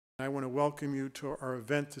I want to welcome you to our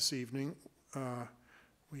event this evening.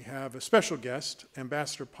 We have a special guest,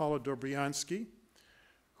 Ambassador Paula Dobriansky,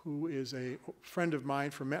 who is a friend of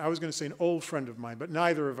mine from, I was going to say an old friend of mine, but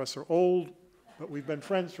neither of us are old, but we've been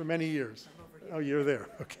friends for many years. Oh, you're there,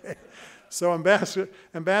 okay. So Ambassador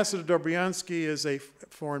Dobriansky is a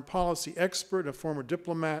foreign policy expert, a former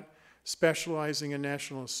diplomat specializing in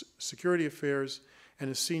national security affairs,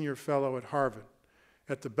 and a senior fellow at Harvard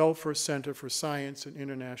at the Belfer Center for Science and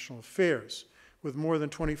International Affairs. With more than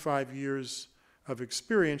 25 years of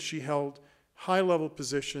experience, she held high-level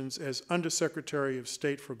positions as Undersecretary of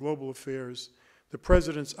State for Global Affairs, the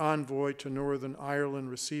President's Envoy to Northern Ireland,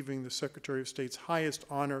 receiving the Secretary of State's highest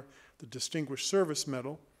honor, the Distinguished Service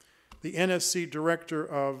Medal, the NSC Director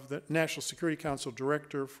of the National Security Council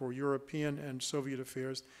Director for European and Soviet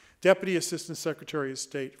Affairs, Deputy Assistant Secretary of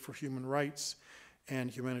State for Human Rights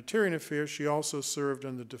and Humanitarian Affairs. She also served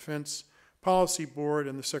on the Defense Policy Board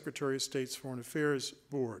and the Secretary of State's Foreign Affairs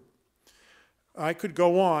Board. I could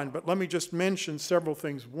go on, but let me just mention several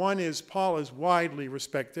things. One is Paula is widely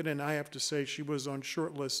respected, and I have to say she was on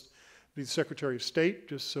short list of the Secretary of State,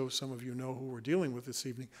 just so some of you know who we're dealing with this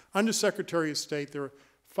evening. Under Secretary of State, there are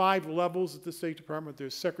 5 levels at the State Department.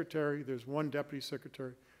 There's Secretary, there's 1 Deputy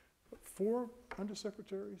Secretary. 4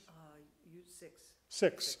 Undersecretaries?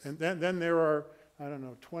 6. And then there are, I don't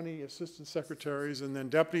know, 20 assistant secretaries, and then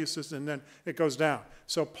deputy assistant, and then it goes down.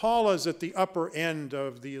 So Paula's at the upper end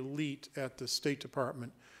of the elite at the State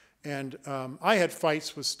Department. And I had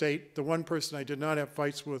fights with State. The one person I did not have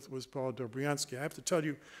fights with was Paula Dobriansky. I have to tell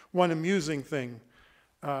you one amusing thing.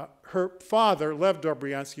 Her father, Lev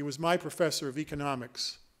Dobriansky, was my professor of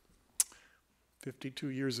economics 52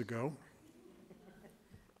 years ago.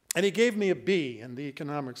 And he gave me a B in the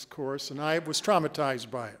economics course, and I was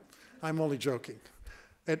traumatized by it. I'm only joking.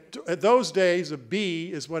 At those days, a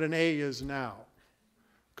B is what an A is now,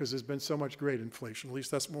 because there's been so much grade inflation. At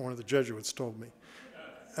least that's what one of the Jesuits told me.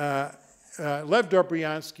 Lev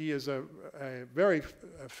Dobriansky is a very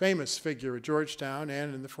famous figure at Georgetown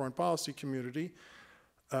and in the foreign policy community.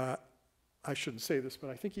 I shouldn't say this, but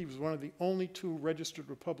I think he was one of the only 2 registered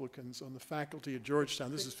Republicans on the faculty at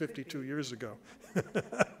Georgetown. This is 52 years ago.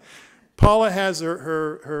 Paula has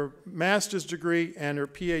her master's degree and her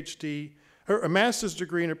PhD, a master's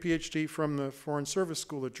degree and her PhD from the Foreign Service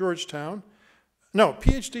School at Georgetown. No,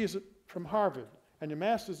 PhD is from Harvard, and your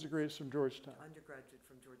master's degree is from Georgetown. Undergraduate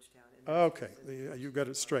from Georgetown. Okay, you got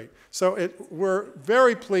it straight. So we're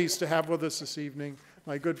very pleased to have with us this evening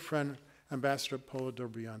my good friend, Ambassador Paula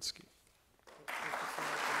Dobriansky.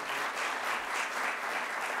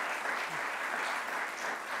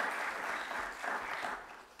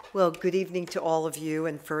 Well, good evening to all of you.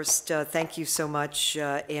 And first, thank you so much,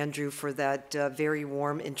 Andrew, for that very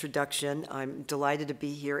warm introduction. I'm delighted to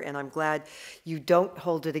be here, and I'm glad you don't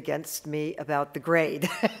hold it against me about the grade.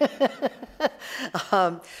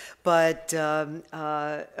 But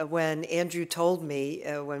when Andrew told me,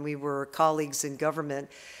 when we were colleagues in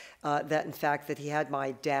government, that in fact that he had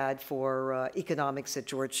my dad for economics at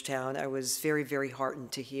Georgetown, I was very, very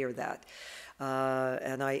heartened to hear that.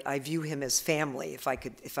 And I view him as family, if I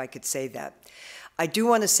could say that. I do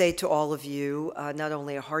want to say to all of you, not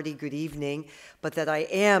only a hearty good evening, but that I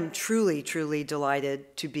am truly, truly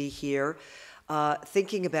delighted to be here,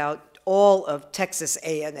 thinking about all of Texas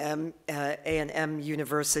A&M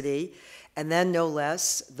University, and then no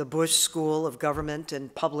less the Bush School of Government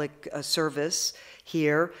and Public Service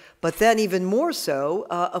here, but then even more so,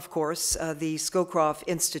 of course, the Scowcroft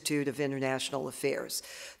Institute of International Affairs.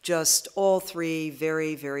 Just all 3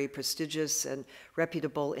 very, very prestigious and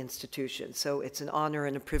reputable institutions. So it's an honor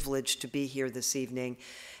and a privilege to be here this evening.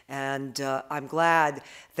 And I'm glad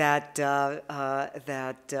that,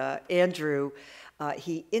 Andrew,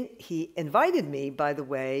 he invited me, by the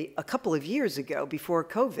way, a couple of years ago before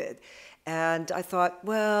COVID. And I thought,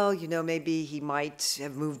 well, you know, maybe he might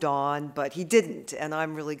have moved on, but he didn't. And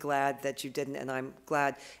I'm really glad that you didn't. And I'm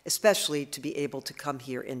glad especially to be able to come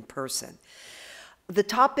here in person. The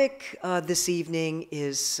topic this evening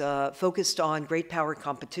is focused on great power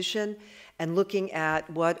competition and looking at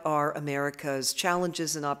what are America's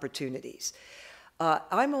challenges and opportunities.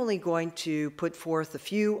 I'm only going to put forth a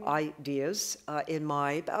few ideas in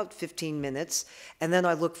my about 15 minutes, and then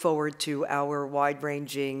I look forward to our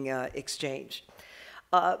wide-ranging exchange.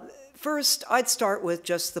 First, I'd start with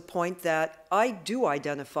just the point that I do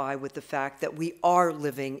identify with the fact that we are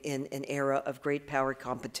living in an era of great power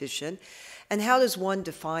competition. And how does one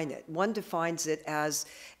define it? One defines it as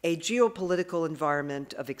a geopolitical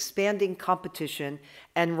environment of expanding competition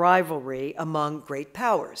and rivalry among great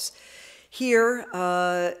powers. Here,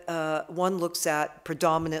 one looks at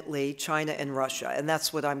predominantly China and Russia, and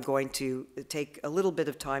that's what I'm going to take a little bit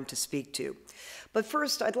of time to speak to. But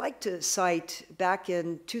first, I'd like to cite back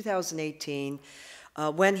in 2018,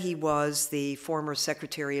 when he was the former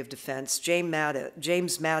Secretary of Defense,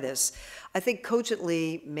 James Mattis, I think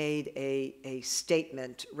cogently made a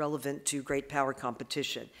statement relevant to great power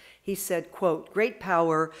competition. He said, quote, "Great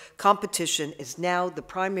power competition is now the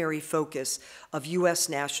primary focus of U.S.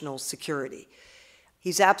 national security."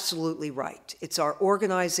 He's absolutely right. It's our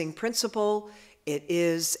organizing principle. It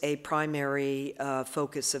is a primary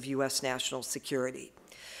focus of U.S. national security.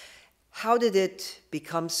 How did it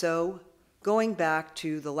become so? Going back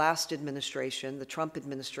to the last administration, the Trump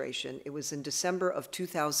administration, it was in December of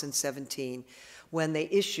 2017 when they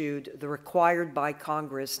issued the required by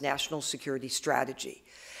Congress national security strategy.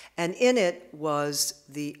 And in it was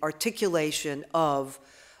the articulation of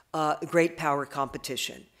great power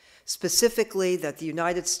competition, specifically that the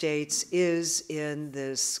United States is in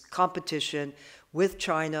this competition with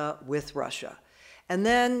China, with Russia. And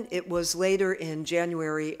then it was later in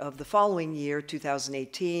January of the following year,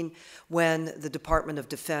 2018, when the Department of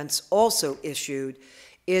Defense also issued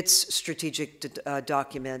its strategic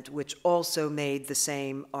document, which also made the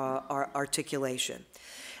same articulation.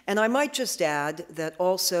 And I might just add that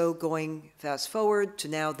also going fast forward to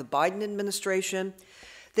now the Biden administration,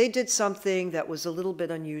 they did something that was a little bit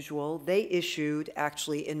unusual. They issued,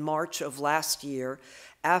 actually in March of last year,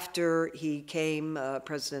 after he came,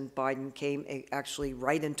 President Biden came actually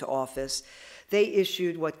right into office, they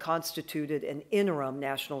issued what constituted an interim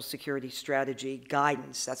national security strategy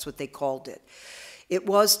guidance. That's what they called it. It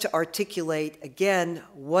was to articulate, again,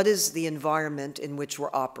 what is the environment in which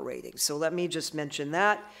we're operating. So let me just mention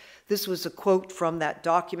that. This was a quote from that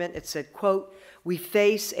document. It said, quote, "We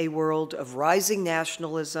face a world of rising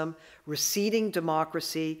nationalism, receding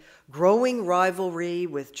democracy, growing rivalry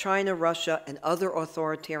with China, Russia, and other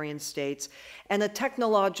authoritarian states, and a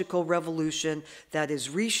technological revolution that is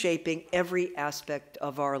reshaping every aspect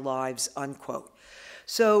of our lives," unquote.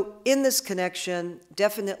 So in this connection,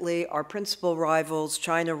 definitely our principal rivals,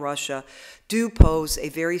 China, Russia, do pose a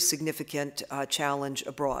very significant challenge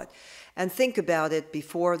abroad. And think about it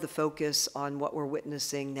before the focus on what we're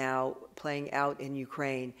witnessing now playing out in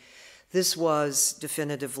Ukraine. This was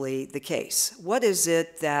definitively the case. What is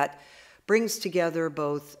it that brings together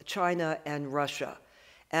both China and Russia?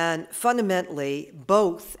 And fundamentally,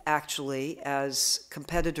 both actually, as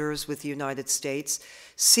competitors with the United States,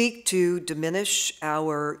 seek to diminish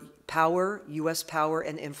our power, U.S. power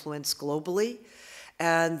and influence globally,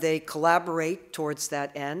 and they collaborate towards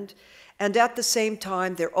that end. And at the same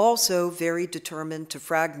time, they're also very determined to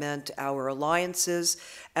fragment our alliances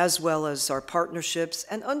as well as our partnerships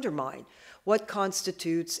and undermine what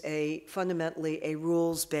constitutes fundamentally a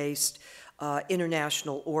rules-based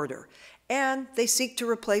international order. And they seek to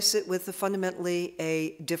replace it with fundamentally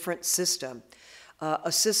a different system,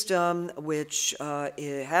 a system which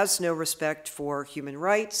has no respect for human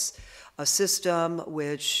rights, a system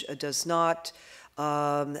which does not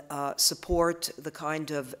support the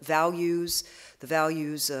kind of values, the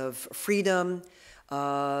values of freedom,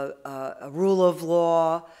 rule of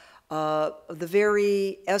law, the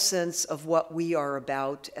very essence of what we are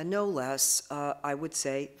about, and no less, I would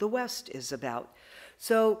say, the West is about.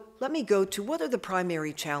 So let me go to what are the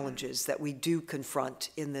primary challenges that we do confront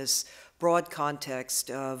in this broad context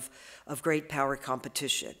of great power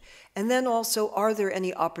competition. And then also, are there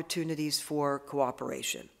any opportunities for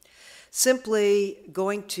cooperation? Simply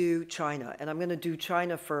going to China, and I'm going to do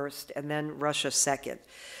China first and then Russia second.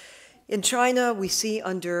 In China, we see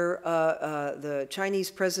under the Chinese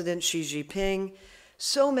President Xi Jinping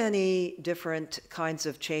so many different kinds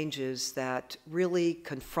of changes that really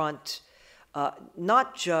confront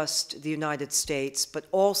not just the United States, but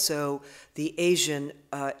also the Asian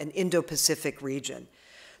and Indo-Pacific region.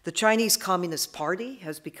 The Chinese Communist Party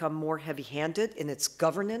has become more heavy-handed in its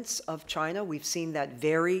governance of China. We've seen that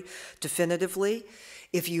very definitively.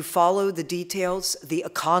 If you follow the details, the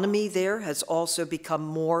economy there has also become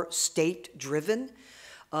more state-driven.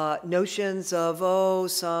 Notions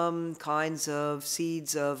of, some kinds of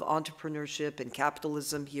seeds of entrepreneurship and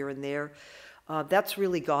capitalism here and there, that's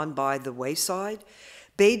really gone by the wayside.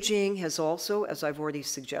 Beijing has also, as I've already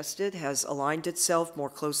suggested, has aligned itself more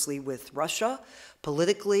closely with Russia,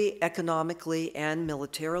 politically, economically, and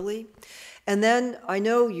militarily. And then I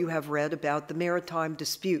know you have read about the maritime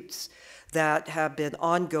disputes that have been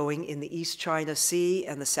ongoing in the East China Sea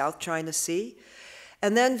and the South China Sea.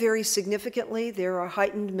 And then very significantly, there are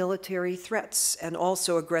heightened military threats and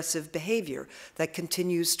also aggressive behavior that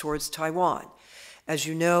continues towards Taiwan. As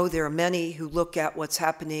you know, there are many who look at what's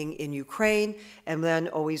happening in Ukraine, and then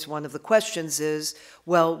always one of the questions is,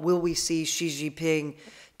 well, will we see Xi Jinping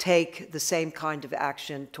take the same kind of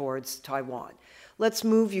action towards Taiwan? Let's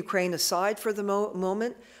move Ukraine aside for the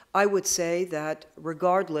moment. I would say that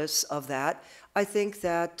regardless of that, I think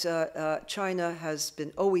that China has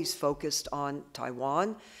been always focused on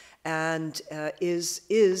Taiwan and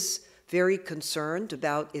is very concerned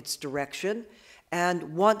about its direction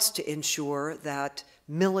and wants to ensure that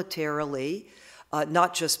militarily,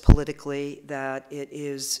 not just politically, that it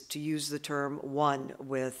is, to use the term, one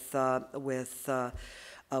with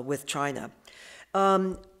China.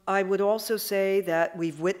 I would also say that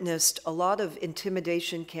we've witnessed a lot of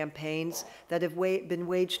intimidation campaigns that have been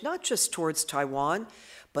waged not just towards Taiwan,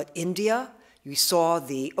 but India. You saw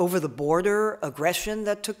the over-the-border aggression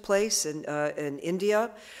that took place in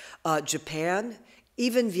India, Japan,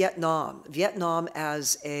 even Vietnam. Vietnam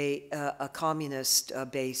as a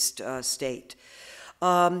communist-based state.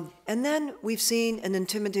 And then we've seen an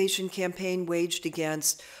intimidation campaign waged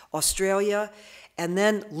against Australia, and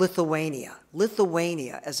then Lithuania.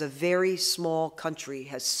 Lithuania, as a very small country,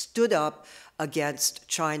 has stood up against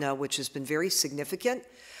China, which has been very significant.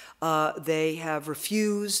 They have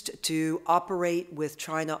refused to operate with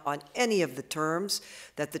China on any of the terms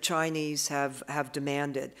that the Chinese have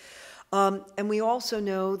demanded. And we also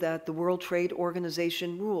know that the World Trade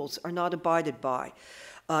Organization rules are not abided by.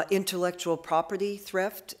 Intellectual property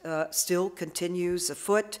theft still continues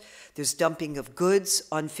afoot. There's dumping of goods,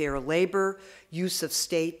 unfair labor, use of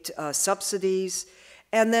state subsidies,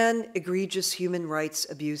 and then egregious human rights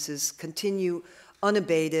abuses continue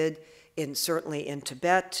unabated, certainly in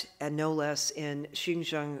Tibet, and no less in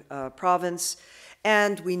Xinjiang province.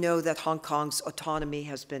 And we know that Hong Kong's autonomy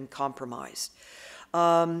has been compromised.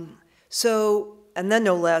 And then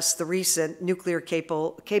no less, the recent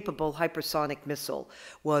nuclear-capable hypersonic missile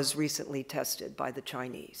was recently tested by the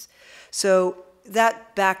Chinese. So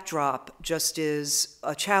that backdrop just is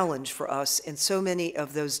a challenge for us in so many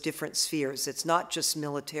of those different spheres. It's not just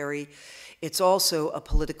military. It's also a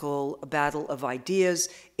political battle of ideas.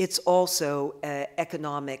 It's also an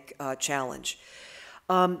economic challenge.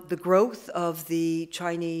 The growth of the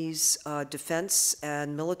Chinese defense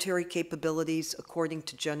and military capabilities, according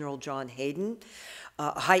to General John Hayden,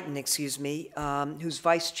 who's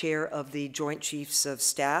vice chair of the Joint Chiefs of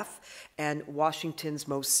Staff and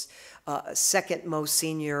Washington's second most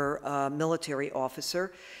senior military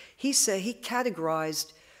officer, he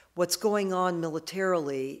categorized what's going on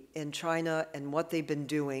militarily in China and what they've been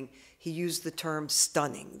doing. He used the term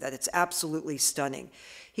stunning, that it's absolutely stunning.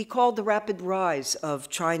 He called the rapid rise of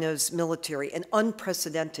China's military an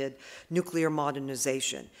unprecedented nuclear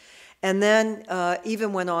modernization. And then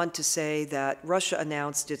even went on to say that Russia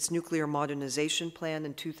announced its nuclear modernization plan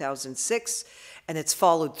in 2006, and it's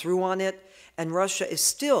followed through on it, and Russia is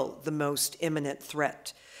still the most imminent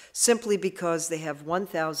threat, simply because they have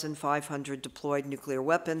 1,500 deployed nuclear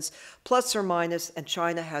weapons, plus or minus, and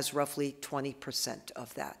China has roughly 20%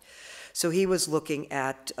 of that. So he was looking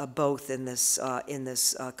at both in this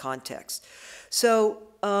context. So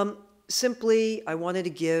simply, I wanted to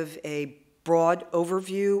give a broad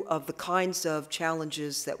overview of the kinds of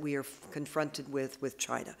challenges that we are confronted with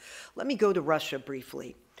China. Let me go to Russia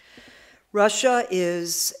briefly. Russia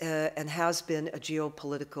is and has been a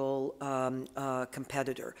geopolitical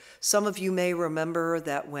competitor. Some of you may remember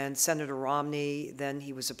that when Senator Romney, then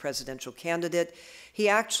he was a presidential candidate, he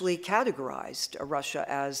actually categorized Russia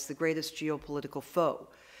as the greatest geopolitical foe.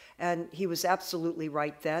 And he was absolutely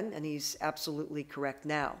right then, and he's absolutely correct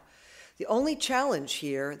now. The only challenge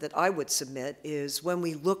here that I would submit is when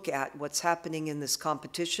we look at what's happening in this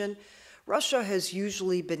competition, Russia has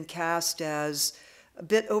usually been cast as a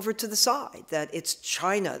bit over to the side, that it's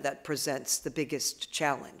China that presents the biggest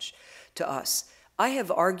challenge to us. I have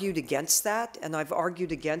argued against that, and I've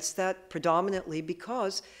argued against that predominantly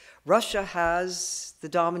because Russia has the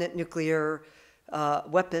dominant nuclear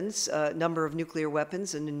weapons, number of nuclear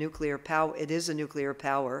weapons, and a nuclear power. It is a nuclear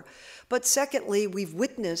power. But secondly, we've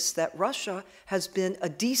witnessed that Russia has been a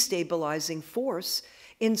destabilizing force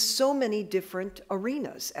in so many different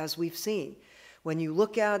arenas, as we've seen. When you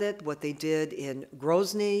look at it, what they did in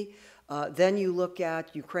Grozny, then you look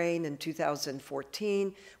at Ukraine in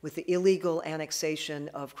 2014 with the illegal annexation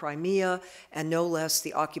of Crimea, and no less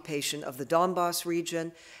the occupation of the Donbas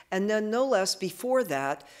region, and then no less before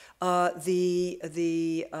that,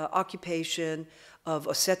 the occupation of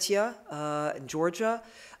Ossetia in Georgia.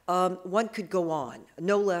 One could go on,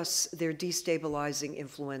 no less their destabilizing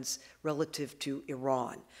influence relative to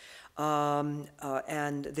Iran.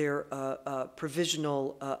 And their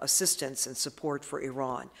provisional assistance and support for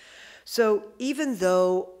Iran. So even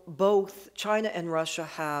though both China and Russia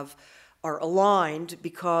are aligned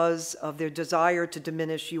because of their desire to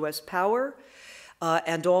diminish U.S. power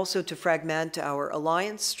and also to fragment our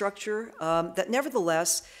alliance structure, that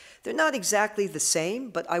nevertheless, they're not exactly the same,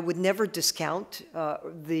 but I would never discount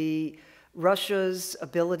Russia's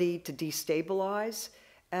ability to destabilize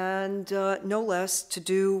and no less to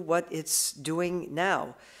do what it's doing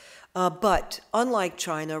now. But unlike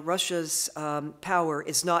China, Russia's power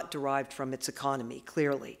is not derived from its economy,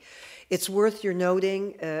 clearly. It's worth your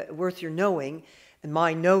knowing, and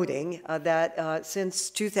my noting, that since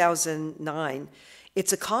 2009,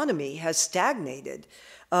 its economy has stagnated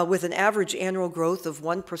with an average annual growth of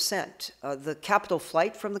 1%. The capital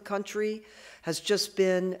flight from the country has just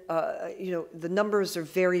been, the numbers are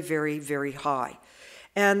very, very, very high.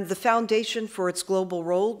 And the foundation for its global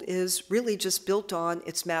role is really just built on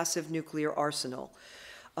its massive nuclear arsenal.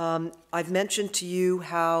 I've mentioned to you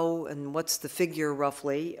how, and what's the figure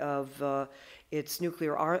roughly of its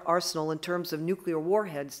nuclear arsenal. In terms of nuclear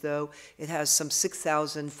warheads, though, it has some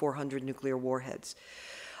 6,400 nuclear warheads.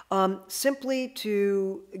 Simply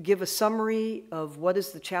to give a summary of what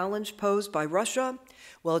is the challenge posed by Russia,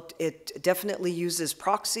 well, it definitely uses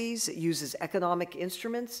proxies, it uses economic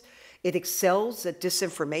instruments, it excels at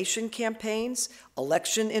disinformation campaigns,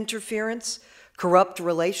 election interference, corrupt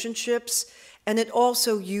relationships, and it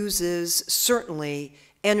also uses, certainly,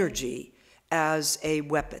 energy as a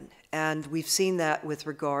weapon. And we've seen that with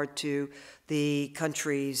regard to the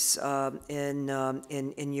countries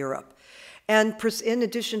in Europe. And in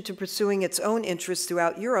addition to pursuing its own interests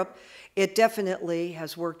throughout Europe, it definitely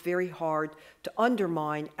has worked very hard to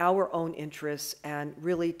undermine our own interests and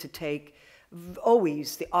really to take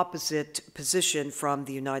always the opposite position from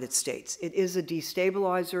the United States. It is a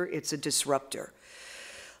destabilizer, it's a disruptor.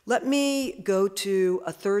 Let me go to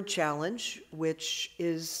a third challenge, which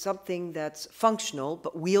is something that's functional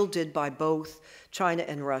but wielded by both China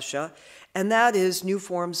and Russia, and that is new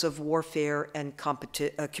forms of warfare and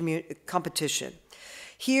competition.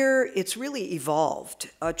 Here, it's really evolved.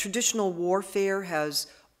 Traditional warfare has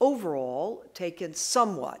overall taken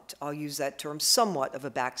somewhat, I'll use that term, somewhat of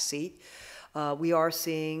a backseat. We are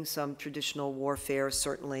seeing some traditional warfare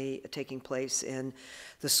certainly taking place in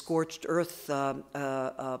the scorched earth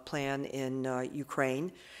plan in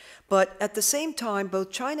Ukraine. But at the same time,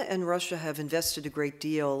 both China and Russia have invested a great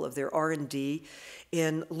deal of their R&D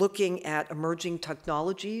in looking at emerging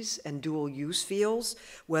technologies and dual-use fields,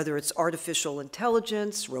 whether it's artificial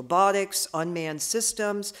intelligence, robotics, unmanned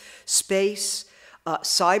systems, space,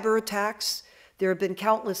 cyber attacks. There have been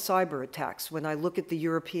countless cyber attacks. When I look at the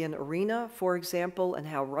European arena, for example, and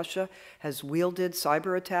how Russia has wielded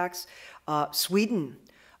cyber attacks, Sweden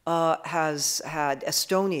has had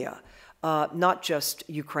Estonia, not just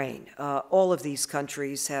Ukraine. All of these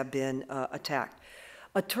countries have been attacked.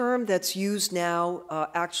 A term that's used now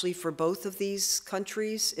actually for both of these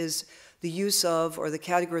countries is the use of, or the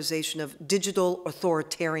categorization of, digital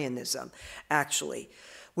authoritarianism, actually,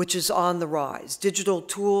 which is on the rise. Digital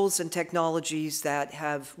tools and technologies that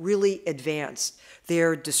have really advanced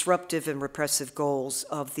their disruptive and repressive goals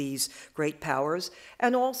of these great powers,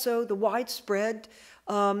 and also the widespread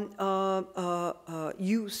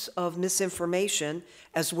use of misinformation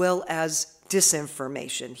as well as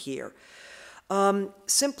disinformation here.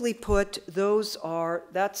 Simply put,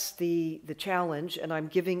 that's the challenge, and I'm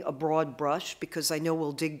giving a broad brush because I know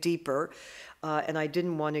we'll dig deeper, and I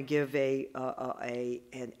didn't want to give a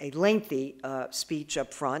lengthy speech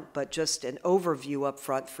up front, but just an overview up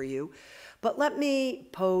front for you. But let me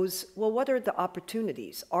pose, well, what are the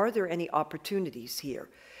opportunities? Are there any opportunities here?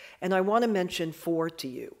 And I want to mention 4 to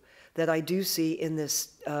you that I do see in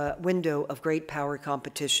this window of great power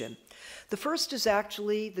competition. The first is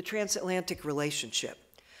actually the transatlantic relationship.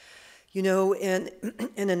 You know, in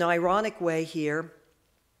an ironic way here,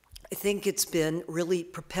 I think it's been really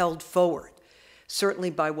propelled forward, certainly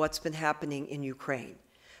by what's been happening in Ukraine.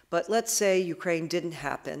 But let's say Ukraine didn't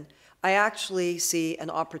happen. I actually see an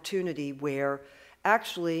opportunity where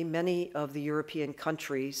actually many of the European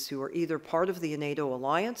countries who are either part of the NATO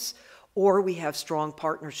alliance or we have strong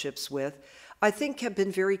partnerships with, I think have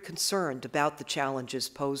been very concerned about the challenges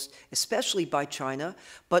posed, especially by China,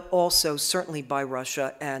 but also certainly by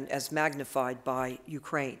Russia and as magnified by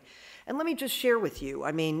Ukraine. And let me just share with you,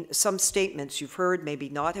 I mean, some statements you've heard, maybe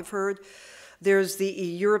not have heard. There's the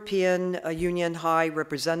European Union High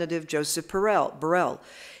Representative Joseph Borrell.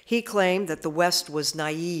 He claimed that the West was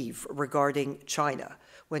naive regarding China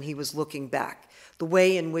when he was looking back. The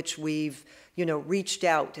way in which we've, reached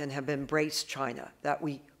out and have embraced China, that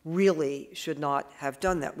we really should not have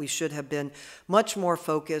done that. We should have been much more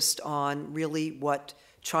focused on really what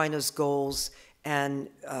China's goals and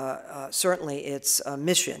certainly its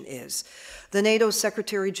mission is. The NATO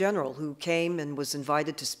Secretary General, who came and was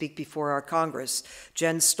invited to speak before our Congress,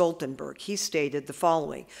 Jens Stoltenberg, he stated the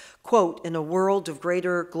following, quote, "In a world of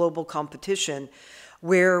greater global competition,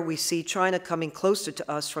 where we see China coming closer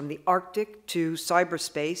to us from the Arctic to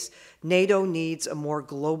cyberspace, NATO needs a more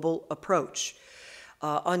global approach."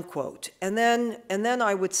 Unquote. And then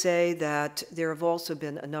I would say that there have also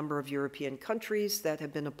been a number of European countries that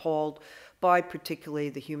have been appalled by particularly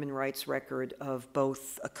the human rights record of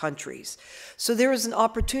both countries. So there is an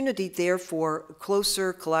opportunity there for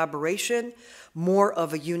closer collaboration, more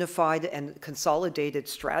of a unified and consolidated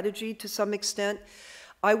strategy to some extent.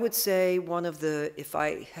 I would say one of the,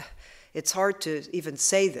 it's hard to even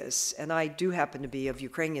say this, and I do happen to be of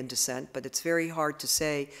Ukrainian descent, but it's very hard to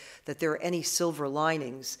say that there are any silver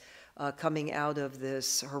linings coming out of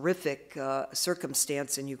this horrific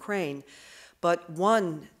circumstance in Ukraine. But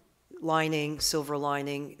one silver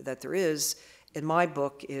lining that there is, in my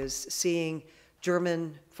book, is seeing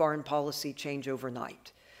German foreign policy change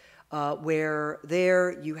overnight. Where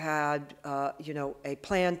there you had, a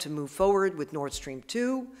plan to move forward with Nord Stream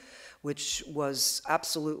 2, which was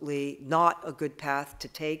absolutely not a good path to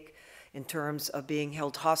take in terms of being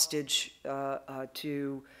held hostage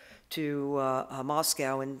to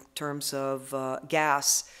Moscow in terms of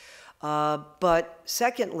gas. But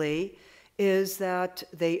secondly, is that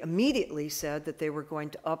they immediately said that they were going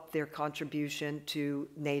to up their contribution to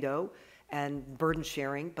NATO and burden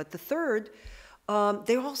sharing. But the third,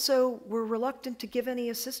 they also were reluctant to give any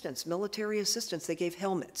assistance, military assistance. They gave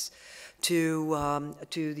helmets to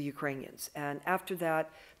the Ukrainians. And after that,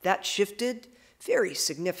 that shifted, very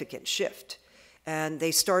significant shift. And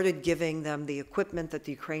they started giving them the equipment that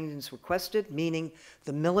the Ukrainians requested, meaning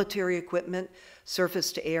the military equipment,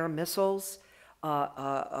 surface-to-air missiles,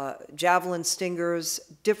 Javelin Stingers,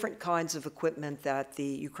 different kinds of equipment that the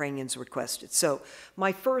Ukrainians requested. So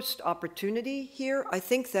my first opportunity here, I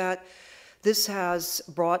think that this has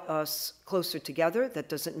brought us closer together. That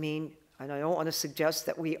doesn't mean, and I don't want to suggest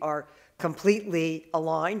that we are completely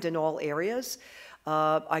aligned in all areas.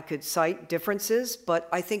 I could cite differences, but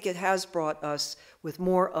I think it has brought us with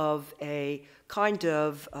more of a kind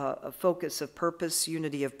of a focus of purpose,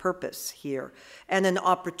 unity of purpose here, and an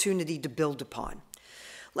opportunity to build upon.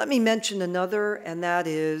 Let me mention another, and that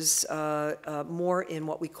is more in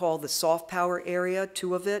what we call the soft power area,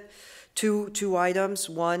 two items.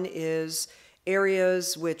 One is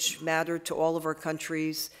areas which matter to all of our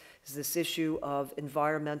countries, is this issue of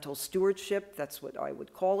environmental stewardship, that's what I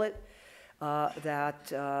would call it.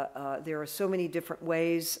 There are so many different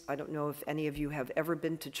ways. I don't know if any of you have ever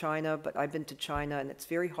been to China, but I've been to China, and it's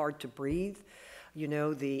very hard to breathe. You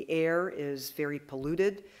know, the air is very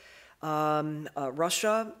polluted.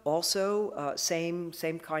 Russia also, same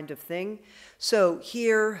kind of thing. So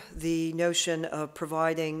here, the notion of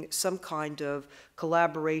providing some kind of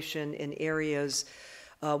collaboration in areas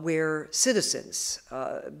where citizens,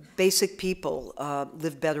 basic people,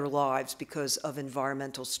 live better lives because of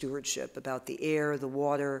environmental stewardship, about the air, the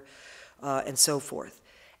water, and so forth.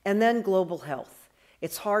 And then global health.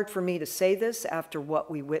 It's hard for me to say this after what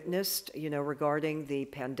we witnessed, regarding the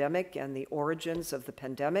pandemic and the origins of the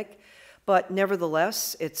pandemic, but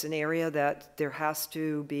nevertheless, it's an area that there has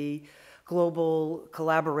to be global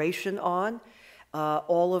collaboration on.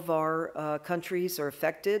 All of our countries are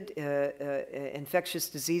affected. Infectious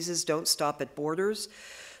diseases don't stop at borders.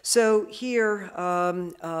 So here,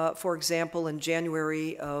 for example, in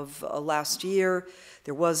January of last year,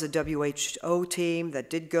 there was a WHO team that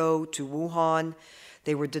did go to Wuhan.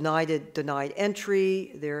 They were denied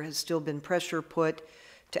entry. There has still been pressure put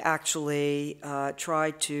to actually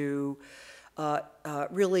try to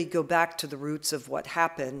really go back to the roots of what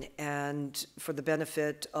happened and for the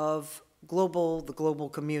benefit of the global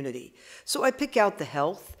community. So I pick out the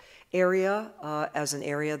health area as an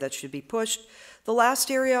area that should be pushed. The last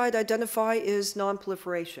area I'd identify is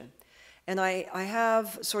non-proliferation. And I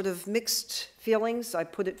have sort of mixed feelings. I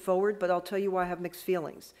put it forward, but I'll tell you why I have mixed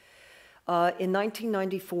feelings. In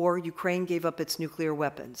 1994, Ukraine gave up its nuclear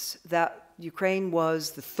weapons. That Ukraine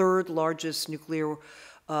was the third largest nuclear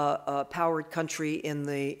powered country in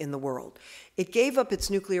the world. It gave up its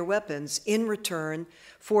nuclear weapons in return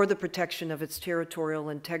for the protection of its territorial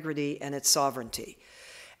integrity and its sovereignty.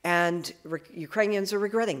 And Ukrainians are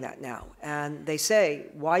regretting that now. And they say,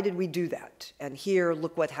 why did we do that? And here,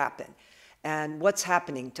 look what happened. And what's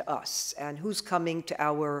happening to us? And who's coming to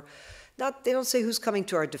our, they don't say who's coming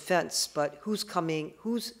to our defense, but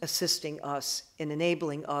who's assisting us in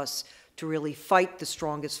enabling us to really fight the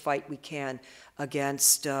strongest fight we can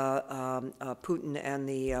against Putin and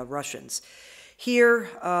the Russians. Here,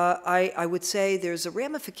 I would say there's a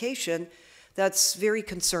ramification that's very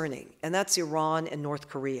concerning, and that's Iran and North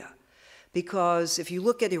Korea. Because if you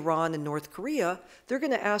look at Iran and North Korea, they're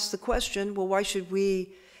going to ask the question, well, why should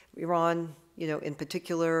we, Iran, in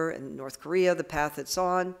particular, and North Korea, the path it's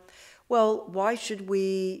on, well, why should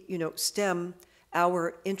we, stem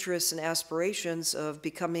our interests and aspirations of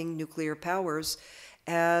becoming nuclear powers?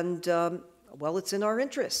 And, well, it's in our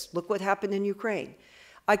interests. Look what happened in Ukraine.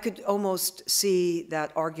 I could almost see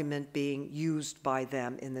that argument being used by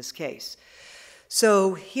them in this case.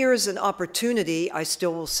 So here's an opportunity, I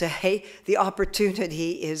still will say. The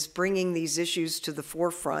opportunity is bringing these issues to the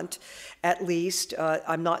forefront, at least.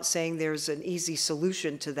 I'm not saying there's an easy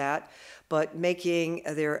solution to that, but making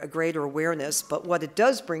there a greater awareness. But what it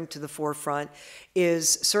does bring to the forefront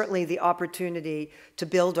is certainly the opportunity to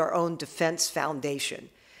build our own defense foundation.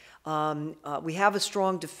 We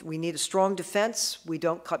need a strong defense. We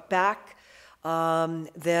don't cut back.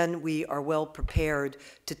 Then we are well prepared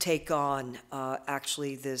to take on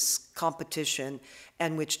actually this competition,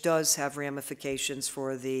 and which does have ramifications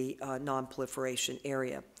for the non-proliferation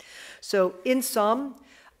area. So in sum,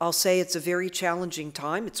 I'll say it's a very challenging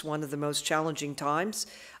time. It's one of the most challenging times.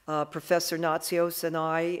 Professor Natsios and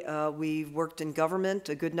I, we've worked in government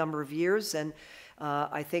a good number of years, and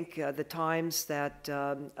I think the times that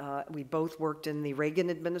we both worked in the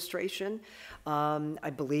Reagan administration,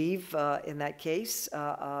 I believe in that case,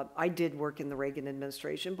 I did work in the Reagan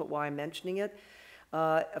administration, but why I'm mentioning it,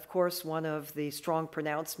 of course, one of the strong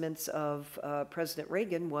pronouncements of President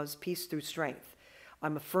Reagan was peace through strength.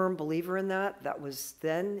 I'm a firm believer in that. That was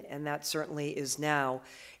then, and that certainly is now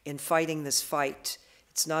in fighting this fight.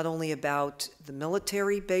 It's not only about the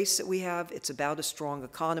military base that we have, it's about a strong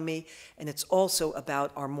economy, and it's also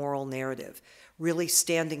about our moral narrative, really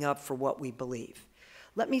standing up for what we believe.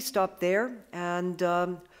 Let me stop there and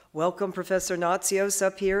welcome Professor Natsios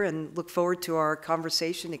up here, and look forward to our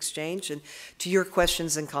conversation, exchange, and to your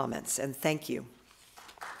questions and comments, and thank you.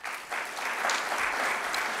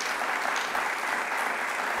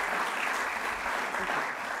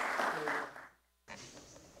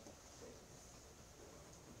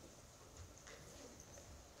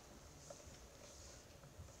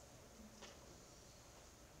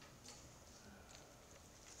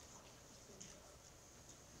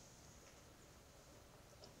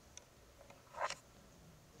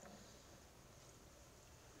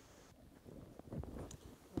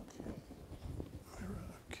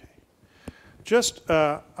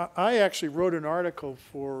 I actually wrote an article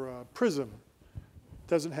for Prism.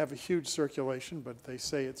 Doesn't have a huge circulation, but they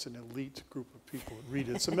say it's an elite group of people that read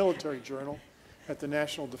it. It's a military journal at the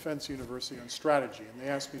National Defense University on strategy, and they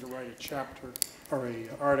asked me to write a chapter or an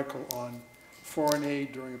article on foreign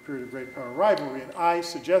aid during a period of great power rivalry, and I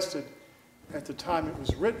suggested at the time it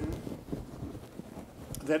was written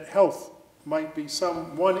that health might be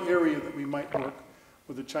one area that we might work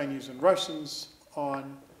with the Chinese and Russians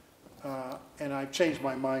on. And I've changed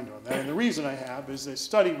my mind on that. And the reason I have is a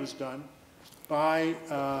study was done by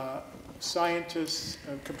scientists,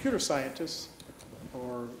 computer scientists,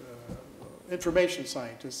 or information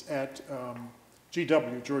scientists at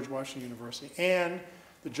GW, George Washington University, and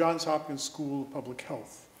the Johns Hopkins School of Public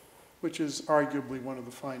Health, which is arguably one of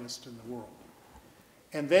the finest in the world.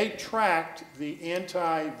 And they tracked the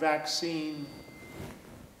anti-vaccine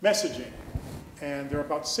messaging. And there are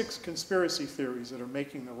about 6 conspiracy theories that are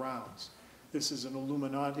making the rounds. This is an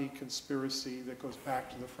Illuminati conspiracy that goes back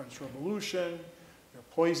to the French Revolution. They're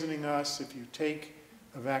poisoning us if you take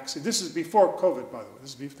a vaccine. This is before COVID, by the way.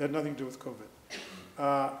 This had nothing to do with COVID.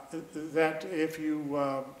 That if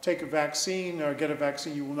you take a vaccine or get a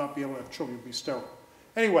vaccine, you will not be able to have children. You'll be sterile.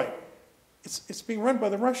 Anyway, it's being run by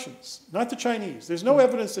the Russians, not the Chinese. There's no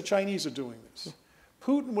evidence the Chinese are doing this.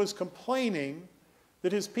 Putin was complaining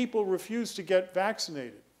that his people refused to get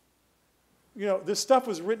vaccinated. This stuff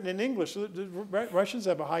was written in English. The Russians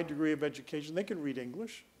have a high degree of education. They can read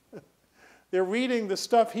English. They're reading the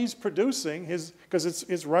stuff he's producing, because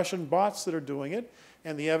it's Russian bots that are doing it,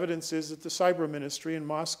 and the evidence is that the cyber ministry in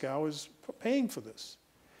Moscow is paying for this.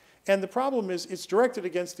 And the problem is it's directed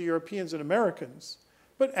against the Europeans and Americans,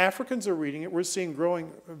 but Africans are reading it. We're seeing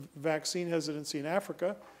growing vaccine hesitancy in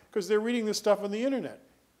Africa because they're reading this stuff on the internet.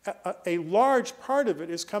 A large part of it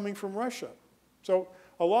is coming from Russia. So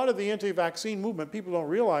a lot of the anti-vaccine movement, people don't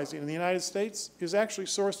realize it, in the United States is actually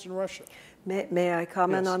sourced in Russia. May I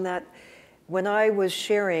comment on that? When I was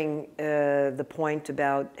sharing the point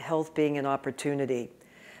about health being an opportunity,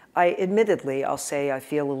 admittedly, I'll say I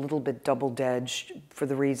feel a little bit double-edged for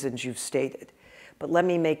the reasons you've stated. But let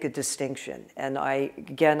me make a distinction. And I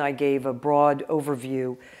gave a broad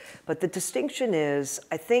overview, But the distinction is,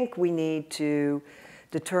 I think we need to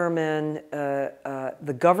determine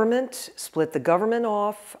the government, split the government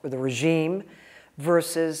off, or the regime,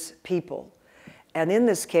 versus people. And in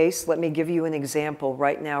this case, let me give you an example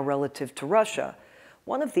right now relative to Russia.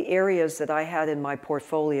 One of the areas that I had in my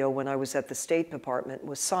portfolio when I was at the State Department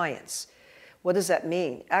was science. What does that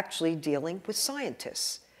mean? Actually dealing with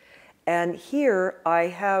scientists. And here I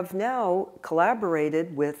have now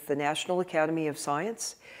collaborated with the National Academy of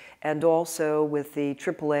Science and also with the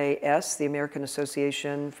AAAS, the American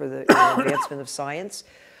Association for the Advancement of Science.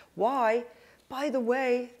 Why? By the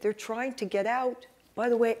way, they're trying to get out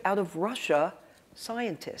of Russia,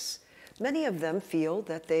 scientists. Many of them feel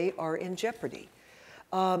that they are in jeopardy.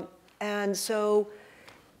 And so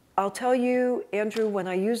I'll tell you, Andrew, when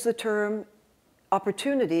I use the term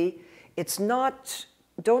opportunity, it's not,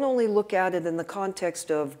 don't only look at it in the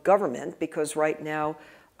context of government, because right now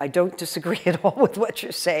I don't disagree at all with what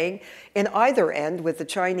you're saying, in either end, with the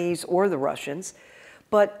Chinese or the Russians,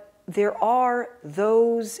 but there are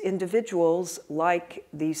those individuals like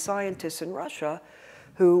the scientists in Russia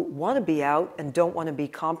who want to be out and don't want to be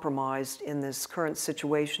compromised in this current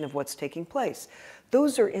situation of what's taking place.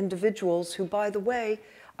 Those are individuals who, by the way,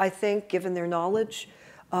 I think, given their knowledge,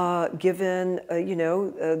 given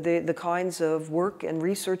the kinds of work and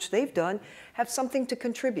research they've done, have something to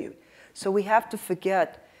contribute. So we have to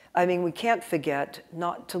forget, we can't forget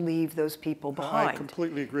not to leave those people behind. I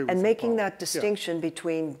completely agree with you, and making Paul. that distinction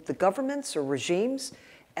between the governments or regimes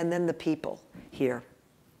and then the people here.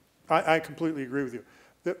 I completely agree with you.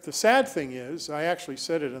 The sad thing is, I actually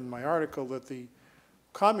said it in my article, that the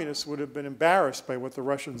communists would have been embarrassed by what the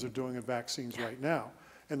Russians are doing in vaccines right now.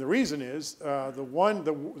 And the reason is,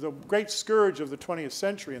 the great scourge of the 20th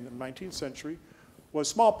century and the 19th century was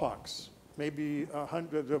smallpox. Maybe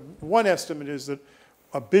one estimate is that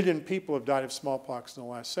 1 billion people have died of smallpox in the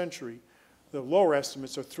last century. The lower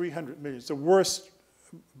estimates are 300 million. It's the worst,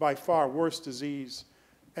 by far, worst disease,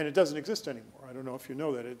 and it doesn't exist anymore. I don't know if you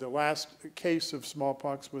know that. The last case of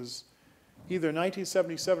smallpox was either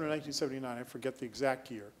 1977 or 1979. I forget the exact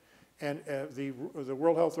year. And the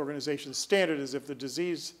World Health Organization's standard is if the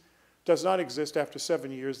disease does not exist after 7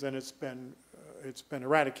 years, then it's been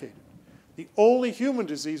eradicated. The only human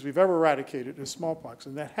disease we've ever eradicated is smallpox,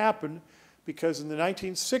 and that happened because in the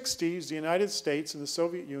 1960s, the United States and the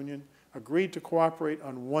Soviet Union agreed to cooperate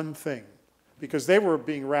on one thing, because they were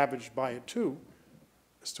being ravaged by it too,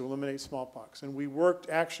 is to eliminate smallpox. And we worked,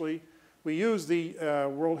 actually, we used the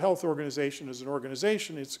World Health Organization as an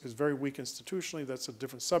organization. It's very weak institutionally. That's a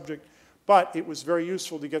different subject. But it was very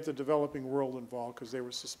useful to get the developing world involved because they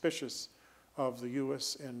were suspicious of the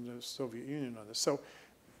US and the Soviet Union on this. So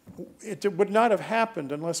it would not have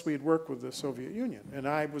happened unless we had worked with the Soviet Union. And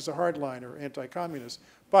I was a hardliner, anti-communist.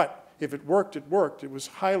 But if it worked, it worked. It was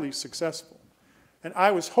highly successful. And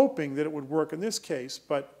I was hoping that it would work in this case,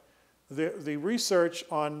 but the research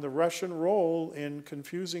on the Russian role in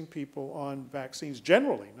confusing people on vaccines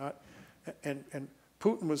generally, and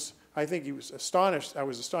Putin was, I think he was astonished, I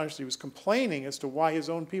was astonished he was complaining as to why his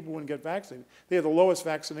own people wouldn't get vaccinated. They had the lowest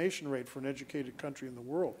vaccination rate for an educated country in the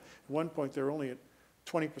world. At one point they were only at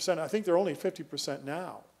 20%. I think they're only at 50%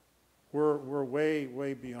 now. We're way,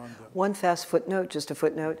 way beyond them. One fast footnote, just a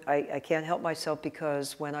footnote. I can't help myself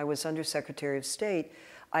because when I was Undersecretary of State,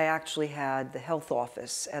 I actually had the health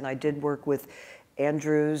office, and I did work with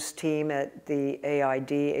Andrew's team at the AID,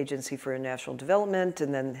 Agency for International Development,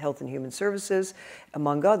 and then Health and Human Services,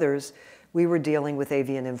 among others. We were dealing with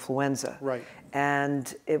avian influenza. Right.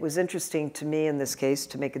 And it was interesting to me in this case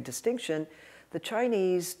to make a distinction. The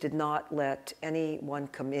Chinese did not let anyone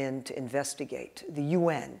come in to investigate. The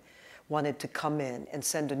UN wanted to come in and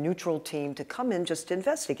send a neutral team to come in just to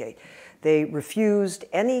investigate. They refused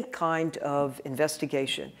any kind of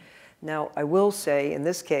investigation. Now, I will say, in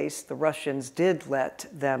this case, the Russians did let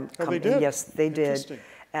them come in. Yes, they did.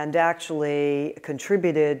 And actually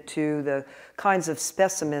contributed to the kinds of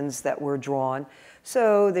specimens that were drawn.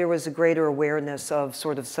 So there was a greater awareness of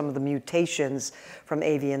sort of some of the mutations from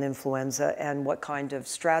avian influenza and what kind of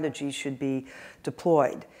strategy should be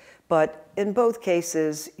deployed. But in both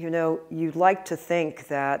cases, you'd like to think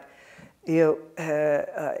that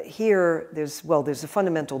here there's a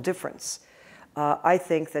fundamental difference. I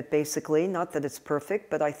think that basically, not that it's perfect,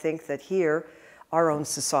 but I think that here, our own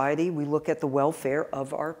society, we look at the welfare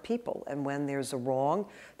of our people. And when there's a wrong,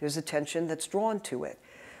 there's attention that's drawn to it.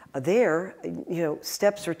 There,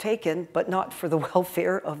 steps are taken, but not for the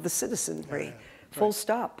welfare of the citizenry. Yeah, full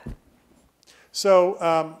stop.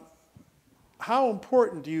 So how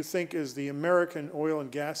important do you think is the American oil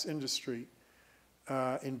and gas industry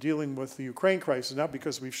in dealing with the Ukraine crisis, not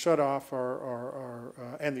because we've shut off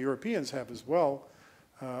and the Europeans have as well,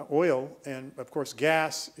 oil, and of course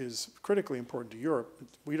gas is critically important to Europe.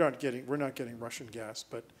 We're not getting Russian gas,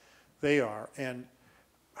 but they are. And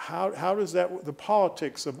how does the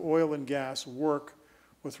politics of oil and gas work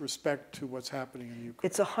with respect to what's happening in Ukraine?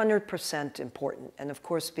 It's 100% important. And of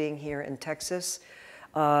course, being here in Texas,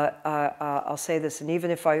 I'll say this, and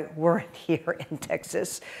even if I weren't here in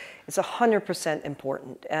Texas, it's 100%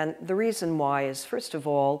 important. And the reason why is, first of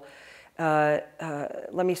all,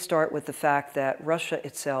 let me start with the fact that Russia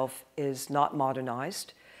itself is not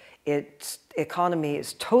modernized. Its economy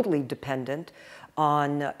is totally dependent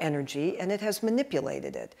on energy, and it has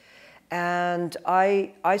manipulated it. And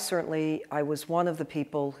I was one of the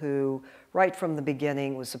people who, right from the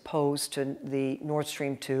beginning, was opposed to the Nord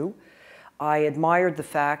Stream 2. I admired the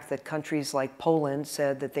fact that countries like Poland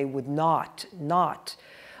said that they would not,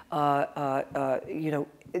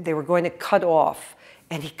 they were going to cut off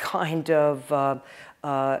any kind of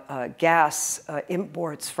gas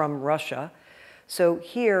imports from Russia. So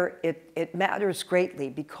here it matters greatly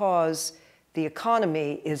because the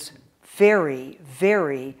economy is very,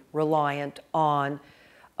 very reliant on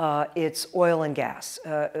its oil and gas.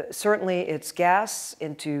 Certainly it's gas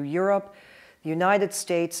into Europe. The United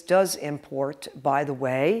States does import, by the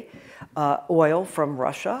way, oil from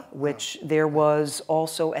Russia, which there was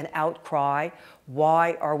also an outcry.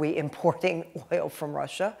 Why are we importing oil from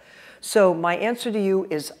Russia? So my answer to you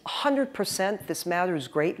is 100%. This matters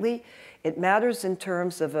greatly. It matters in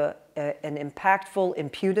terms of an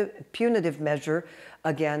impactful, punitive measure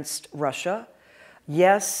against Russia.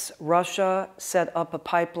 Yes, Russia set up a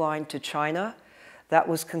pipeline to China. That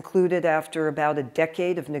was concluded after about a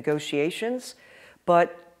decade of negotiations.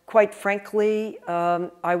 But quite frankly,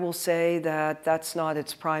 I will say that that's not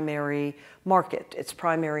its primary market. Its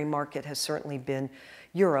primary market has certainly been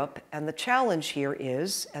Europe. And the challenge here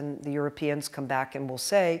is, and the Europeans come back and will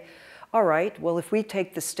say, all right, well, if we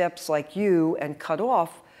take the steps like you and cut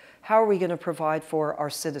off, how are we going to provide for our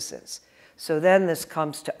citizens? So then this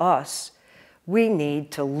comes to us. We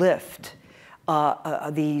need to lift the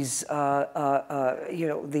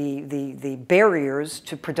barriers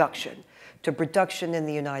to production in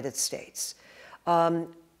the United States.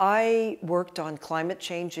 I worked on climate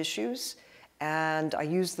change issues, and I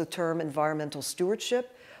use the term environmental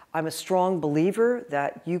stewardship. I'm a strong believer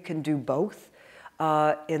that you can do both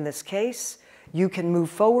in this case. You can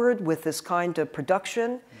move forward with this kind of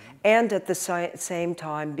production and at the same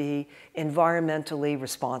time be environmentally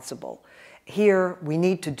responsible. Here, we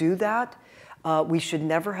need to do that. We should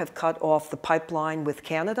never have cut off the pipeline with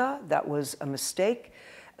Canada. That was a mistake.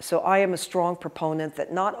 So I am a strong proponent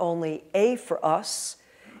that not only for us,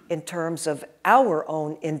 in terms of our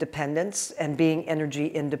own independence and being energy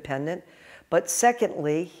independent, but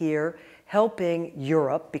secondly here, helping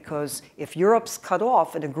Europe, because if Europe's cut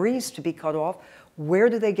off and agrees to be cut off, where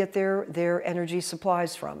do they get their energy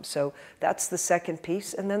supplies from? So that's the second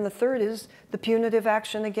piece. And then the third is the punitive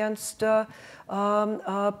action against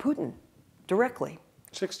Putin directly.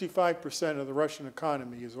 65% of the Russian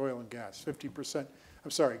economy is oil and gas. 50%,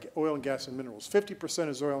 I'm sorry, oil and gas and minerals. 50%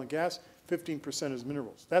 is oil and gas, 15% is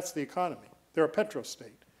minerals. That's the economy. They're a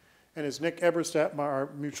petrostate. And as Nick Eberstadt, our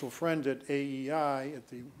mutual friend at AEI, at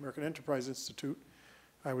the American Enterprise Institute,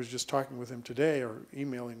 I was just talking with him today, or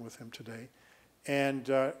emailing with him today, and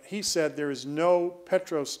he said there is no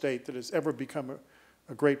petrostate that has ever become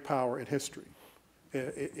a great power in history.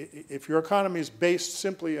 If your economy is based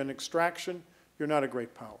simply on extraction, you're not a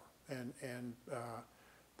great power. And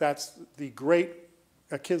that's the great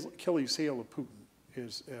Achilles heel of Putin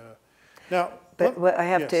is... now, but I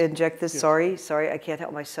have to inject this. Yes. Sorry, I can't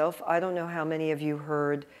help myself. I don't know how many of you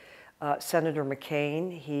heard Senator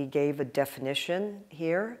McCain. He gave a definition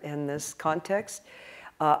here in this context.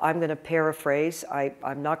 I'm going to paraphrase.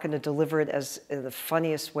 I'm not going to deliver it as in the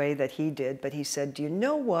funniest way that he did, but he said, do you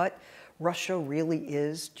know what Russia really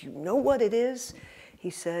is? Do you know what it is?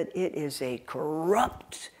 He said, it is a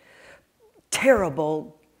corrupt,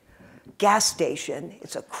 terrible gas station.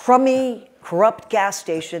 It's a crummy, corrupt gas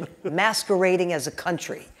station masquerading as a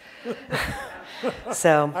country.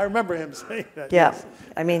 So I remember him saying that. Yeah, yes.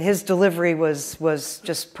 I mean, his delivery was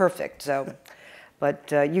just perfect. So,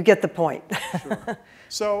 but you get the point. Sure.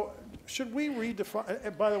 So should we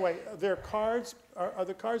redefine, by the way, their cards, are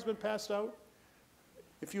the cards been passed out?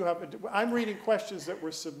 If you have, I'm reading questions that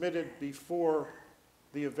were submitted before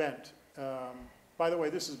the event. By the way,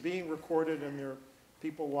 this is being recorded and there are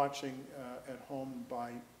people watching at home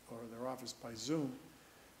or their office by Zoom.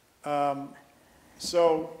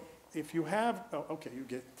 So if you have, oh, okay, you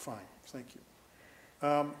get, fine, thank you.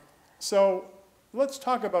 So let's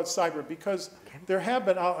talk about cyber, because there have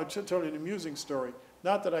been, I'll tell you an amusing story.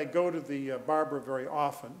 Not that I go to the barber very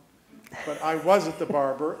often, but I was at the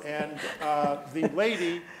barber, and the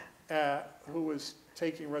lady who was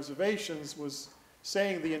taking reservations was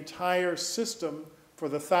saying the entire system for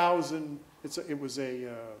the 1,000, it's a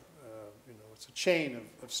chain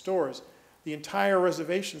of stores, the entire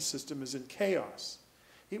reservation system is in chaos.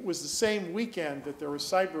 It was the same weekend that there were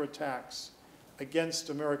cyber attacks against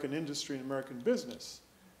American industry and American business.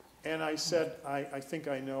 And I said, I think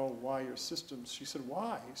I know why your systems. She said,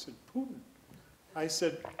 why? He said, Putin. I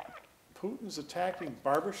said, Putin's attacking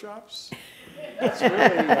barbershops? That's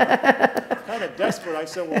really kind of desperate. I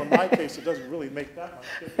said, well, in my case, it doesn't really make that much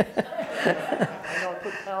difference. I know it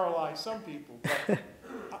could paralyze some people, but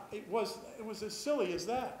it was as silly as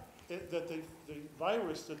that, that the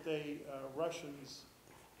virus that the Russians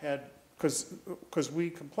had, because we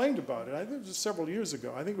complained about it. I think it was several years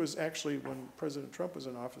ago. I think it was actually when President Trump was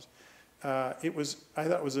in office. I thought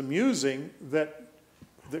it was amusing that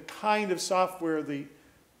the kind of software the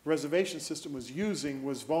reservation system was using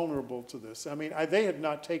was vulnerable to this. I mean, they had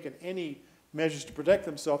not taken any measures to protect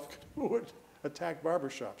themselves. Who would attack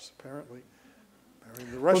barbershops, apparently?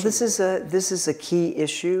 The Well, Russians this is a key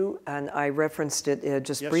issue, and I referenced it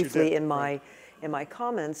just Yes, briefly in right. my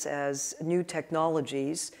comments as new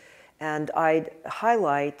technologies, and I'd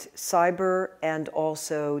highlight cyber and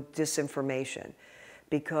also disinformation,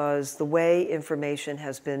 because the way information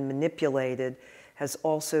has been manipulated has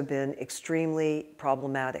also been extremely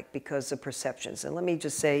problematic because of perceptions. And let me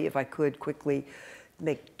just say, if I could quickly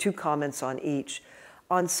make two comments on each.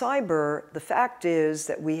 On cyber, the fact is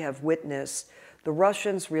that we have witnessed the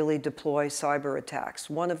Russians really deploy cyber attacks.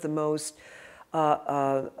 One of the most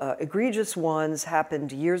egregious ones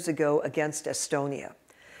happened years ago against Estonia.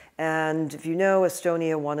 And if you know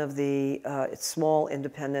Estonia, one of the small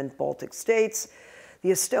independent Baltic states,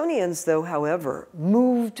 the Estonians, though, however,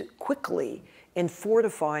 moved quickly in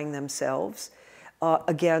fortifying themselves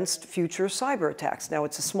against future cyber attacks. Now,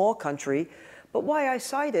 it's a small country, but why I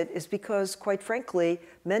cite it is because, quite frankly,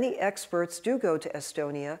 many experts do go to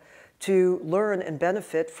Estonia to learn and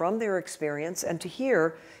benefit from their experience and to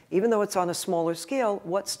hear, even though it's on a smaller scale,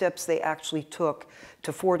 what steps they actually took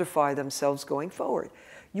to fortify themselves going forward.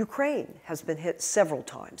 Ukraine has been hit several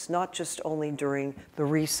times, not just only during the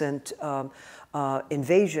recent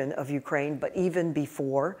invasion of Ukraine, but even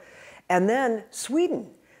before. And then Sweden.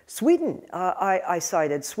 I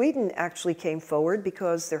cited. Sweden actually came forward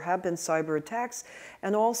because there have been cyber attacks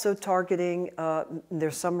and also targeting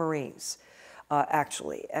their submarines,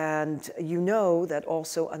 actually. And you know that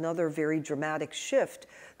also another very dramatic shift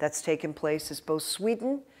that's taken place is both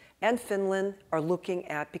Sweden and Finland are looking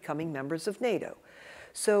at becoming members of NATO.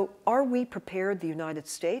 So are we prepared, the United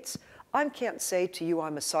States? I can't say to you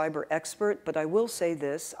I'm a cyber expert, but I will say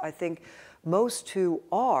this. I think most who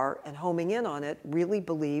are, and homing in on it, really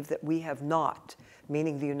believe that we have not,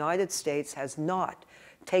 meaning the United States has not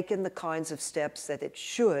taken the kinds of steps that it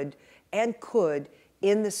should and could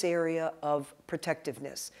in this area of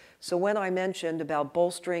protectiveness. So when I mentioned about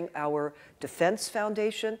bolstering our defense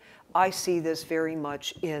foundation, I see this very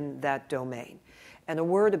much in that domain. And a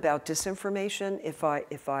word about disinformation, if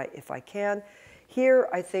I can. Here,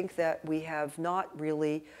 I think that we have not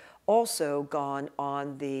really also gone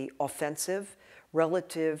on the offensive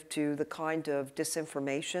relative to the kind of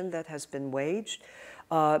disinformation that has been waged.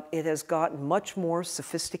 It has gotten much more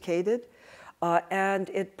sophisticated, and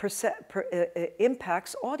it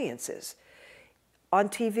impacts audiences. On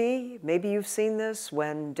TV, maybe you've seen this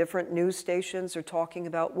when different news stations are talking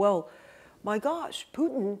about, well, my gosh,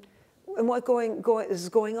 Putin, and what is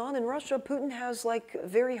going on in Russia, Putin has like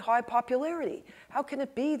very high popularity. How can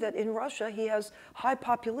it be that in Russia he has high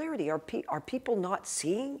popularity? Are people not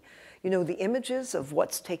seeing, the images of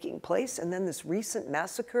what's taking place? And then this recent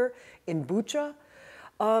massacre in Bucha.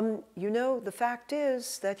 The fact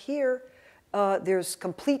is that here there's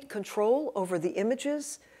complete control over the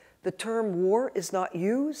images. The term war is not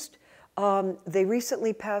used. They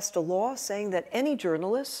recently passed a law saying that any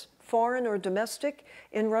journalist, foreign or domestic,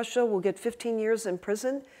 in Russia will get 15 years in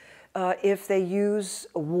prison if they use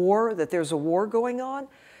a war, that there's a war going on.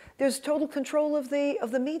 There's total control of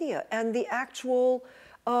the media and the actual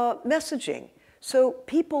messaging. So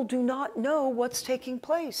people do not know what's taking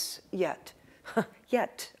place yet.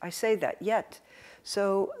 Yet, I say that, yet.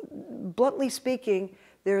 So bluntly speaking,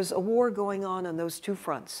 there's a war going on those two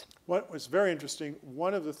fronts. What was very interesting,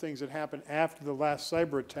 one of the things that happened after the last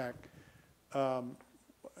cyber attack,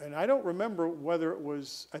 and I don't remember whether it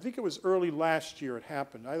was, I think it was early last year it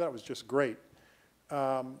happened. I thought it was just great.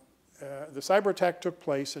 The cyber attack took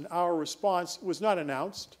place and our response was not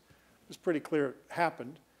announced. was pretty clear it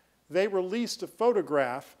happened. They released a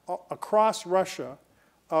photograph across Russia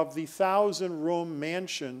of the 1,000-room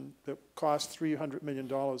mansion that cost $300 million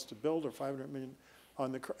to build, or $500 million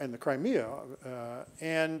in the Crimea,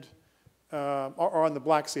 or on the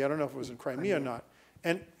Black Sea. I don't know if it was in Crimea or not.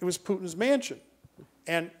 And it was Putin's mansion.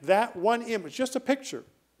 And that one image, just a picture,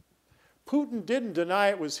 Putin didn't deny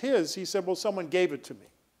it was his. He said, well, someone gave it to me.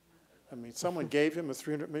 I mean, someone gave him a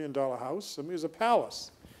 $300 million house. I mean, it was a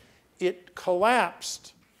palace. It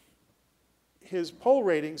collapsed his poll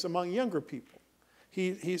ratings among younger people.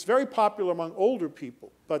 He's very popular among older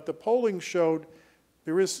people, but the polling showed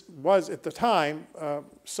there was at the time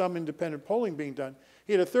some independent polling being done.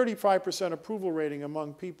 He had a 35% approval rating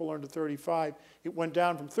among people under 35. It went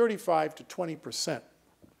down from 35 to 20%.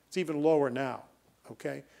 It's even lower now,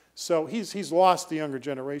 okay? So he's lost the younger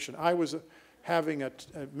generation. I was having a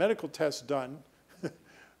medical test done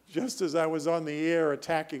just as I was on the air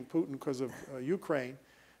attacking Putin because of Ukraine,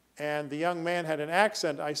 and the young man had an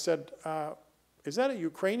accent. I said, is that a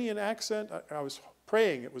Ukrainian accent? I was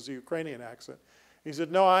praying it was a Ukrainian accent. He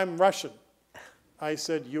said, no, I'm Russian. I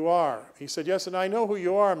said, you are? He said, yes, and I know who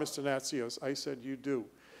you are, Mr. Natsios. I said, you do.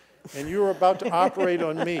 And you were about to operate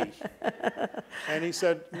on me. And he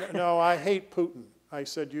said, no, I hate Putin. I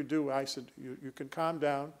said, you do. I said, you can calm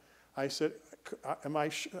down. I said, am I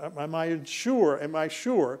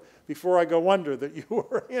sure, before I go under, that you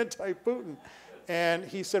are anti-Putin? And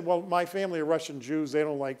he said, well, my family are Russian Jews. They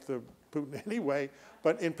don't like the Putin anyway.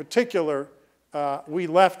 But in particular, we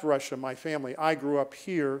left Russia, my family. I grew up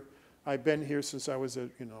here. I've been here since I was, in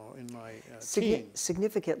my teens.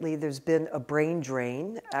 Significantly, there's been a brain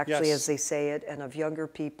drain, actually, Yes. as they say it, and of younger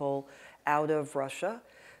people out of Russia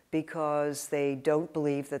because they don't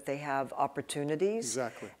believe that they have opportunities.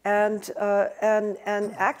 Exactly. And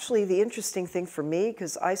actually, the interesting thing for me,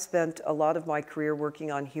 because I spent a lot of my career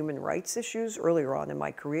working on human rights issues earlier on in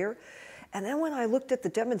my career, and then when I looked at the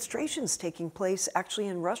demonstrations taking place actually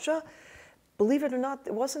in Russia, believe it or not,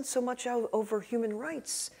 it wasn't so much over human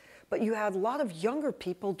rights, but you had a lot of younger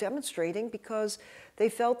people demonstrating because they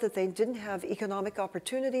felt that they didn't have economic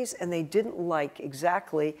opportunities and they didn't like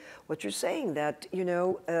exactly what you're saying, that,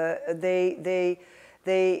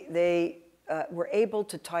 they were able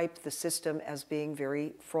to type the system as being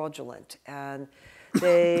very fraudulent, and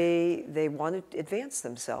they wanted to advance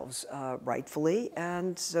themselves rightfully,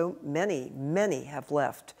 and so many have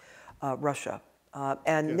left Russia.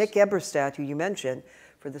 And Yes. Nick Eberstadt, who you mentioned,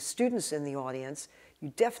 for the students in the audience,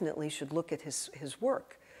 you definitely should look at his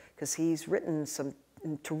work, because he's written some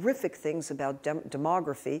terrific things about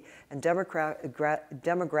demography and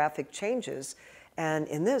demographic changes. And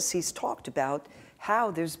in this, he's talked about how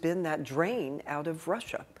there's been that drain out of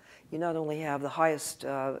Russia. You not only have the highest,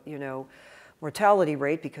 mortality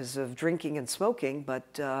rate because of drinking and smoking,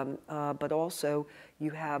 but also you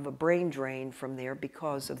have a brain drain from there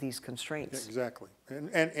because of these constraints. Exactly.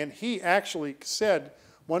 And he actually said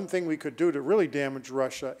one thing we could do to really damage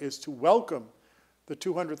Russia is to welcome the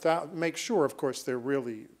 200,000, make sure, of course, they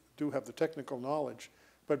really do have the technical knowledge,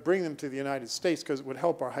 but bring them to the United States because it would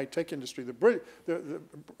help our high-tech industry. The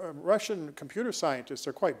Russian computer scientists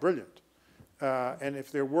are quite brilliant. And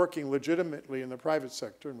if they're working legitimately in the private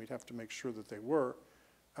sector, and we'd have to make sure that they were,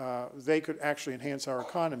 they could actually enhance our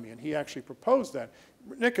economy. And he actually proposed that.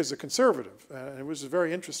 Nick is a conservative, and it was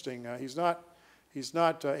very interesting. He's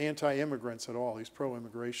not anti-immigrants at all. He's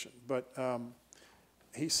pro-immigration. But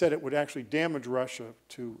he said it would actually damage Russia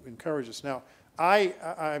to encourage us. Now,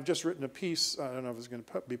 I've just written a piece, I don't know if it's going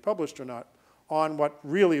to be published or not, on what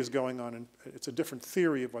really is going on. And it's a different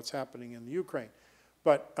theory of what's happening in the Ukraine.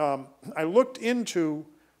 But I looked into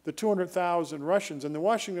the 200,000 Russians, and the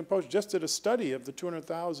Washington Post just did a study of the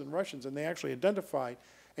 200,000 Russians, and they actually identified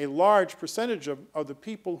a large percentage of the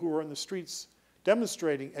people who were in the streets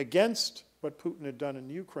demonstrating against what Putin had done in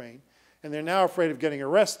Ukraine, and they're now afraid of getting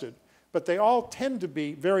arrested. But they all tend to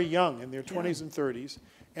be very young, in their 20s and 30s,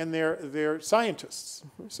 and they're scientists.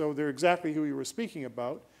 So they're exactly who you were speaking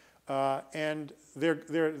about, and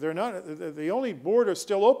they're not. The only border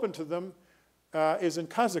still open to them is in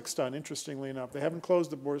Kazakhstan, interestingly enough. They haven't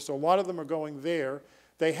closed the border, so a lot of them are going there.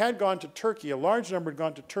 They had gone to Turkey. A large number had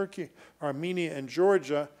gone to Turkey, Armenia, and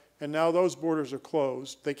Georgia, and now those borders are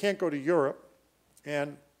closed. They can't go to Europe.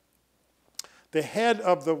 And the head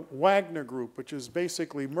of the Wagner Group, which is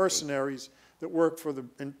basically mercenaries that work for the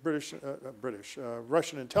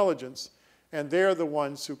Russian intelligence, and they're the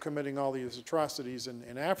ones who are committing all these atrocities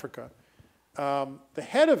in Africa. The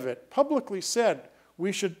head of it publicly said,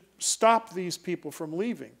 we should stop these people from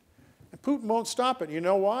leaving. And Putin won't stop it. You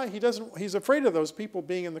know why? He's afraid of those people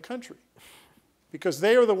being in the country, because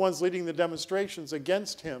they are the ones leading the demonstrations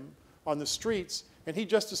against him on the streets, and he'd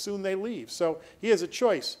just as soon they leave. So he has a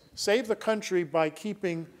choice. Save the country by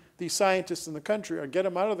keeping these scientists in the country, or get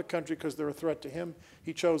them out of the country because they're a threat to him.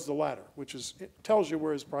 He chose the latter, which is, it tells you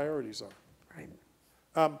where his priorities are. Right.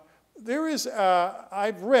 There is,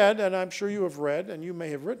 I've read, and I'm sure you have read, and you may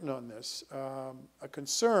have written on this, a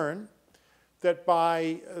concern that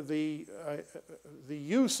by the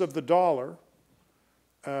use of the dollar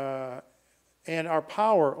and our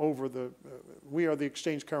power over we are the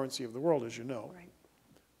exchange currency of the world, as you know, Right.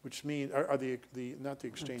 which means, not the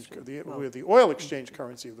exchange, we're the oil exchange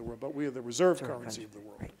currency of the world, but we are the reserve currency of the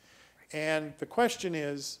world. Right. And the question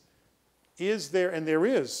is there, and there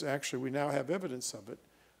is, actually, we now have evidence of it,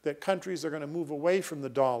 that countries are going to move away from the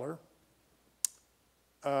dollar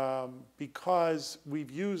because we've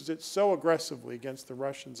used it so aggressively against the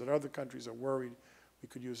Russians that other countries are worried we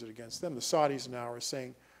could use it against them. The Saudis now are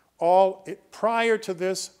saying prior to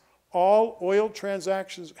this, all oil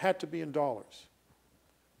transactions had to be in dollars.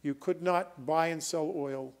 You could not buy and sell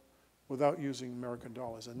oil without using American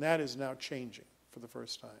dollars, and that is now changing for the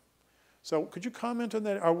first time. So could you comment on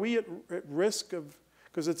that? Are we at risk of,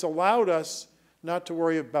 because it's allowed us not to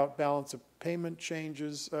worry about balance of payment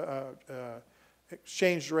changes,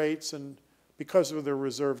 exchange rates, and because of the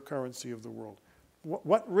reserve currency of the world.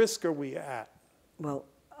 What risk are we at? Well,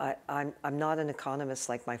 I'm not an economist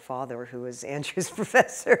like my father, who is Andrew's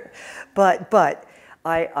professor, but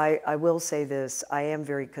I will say this. I am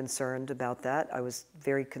very concerned about that. I was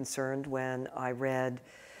very concerned when I read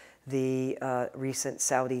the recent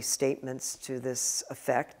Saudi statements to this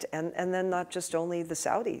effect, and then not just only the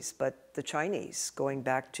Saudis, but the Chinese, going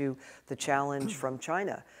back to the challenge from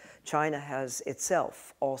China. China has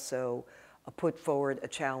itself also put forward a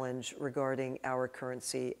challenge regarding our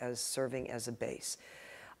currency as serving as a base.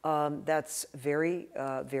 That's very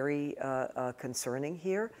concerning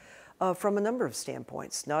here from a number of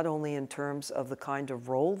standpoints, not only in terms of the kind of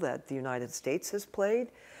role that the United States has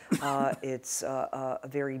played. It's a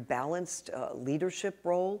very balanced leadership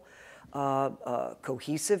role,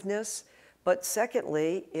 cohesiveness, but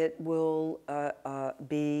secondly, it will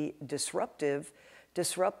be disruptive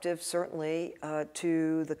certainly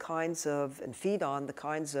to the kinds of, and feed on the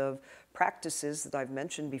kinds of practices that I've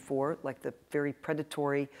mentioned before, like the very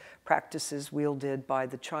predatory practices wielded by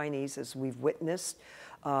the Chinese, as we've witnessed,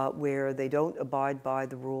 where they don't abide by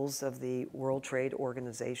the rules of the World Trade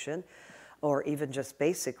Organization, or even just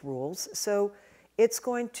basic rules. So it's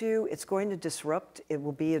going to disrupt. It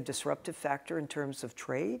will be a disruptive factor in terms of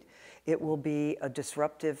trade. It will be a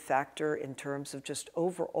disruptive factor in terms of just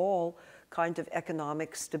overall kind of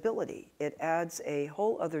economic stability. It adds a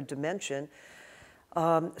whole other dimension,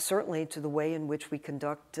 certainly to the way in which we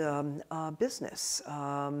conduct business.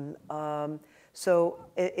 So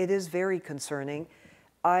it is very concerning.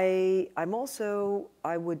 I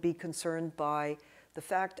would be concerned by the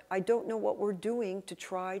fact I don't know what we're doing to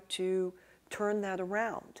try to turn that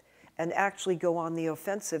around and actually go on the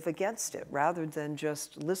offensive against it, rather than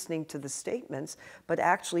just listening to the statements, but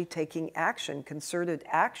actually taking action, concerted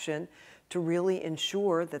action, to really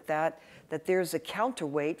ensure that there's a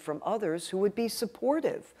counterweight from others who would be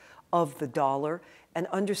supportive of the dollar and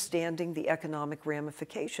understanding the economic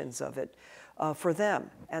ramifications of it for them.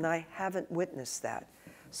 And I haven't witnessed that.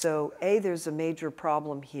 So A, there's a major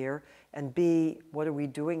problem here, and B, what are we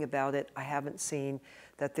doing about it? I haven't seen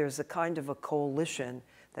that there's a kind of a coalition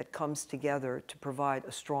that comes together to provide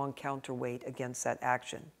a strong counterweight against that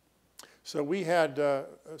action. So we had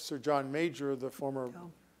Sir John Major, the former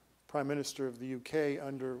Prime Minister of the UK,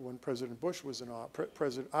 when President Bush was in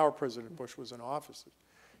office, our President Bush was in office.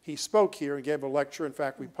 He spoke here and gave a lecture. In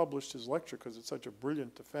fact, we published his lecture because it's such a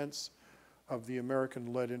brilliant defense of the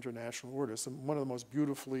American-led international order. It's one of the most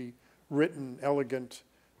beautifully written, elegant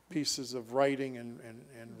pieces of writing and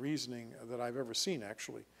reasoning that I've ever seen,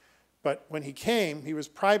 actually. But when he came, he was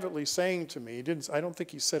privately saying to me, I don't think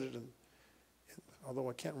he said it, although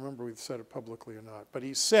I can't remember if he said it publicly or not, but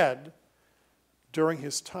he said during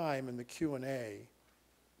his time in the Q&A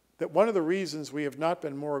that one of the reasons we have not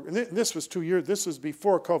been more, and this was 2 years, this was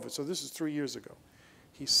before COVID, so this is 3 years ago.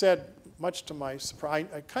 He said, much to my surprise,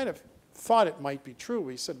 I kind of thought it might be true.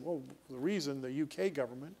 He said, well, the reason the UK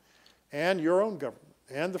government and your own government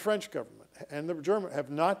and the French government and the German have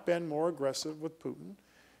not been more aggressive with Putin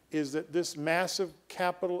is that this massive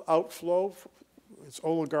capital outflow, it's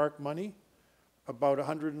oligarch money, about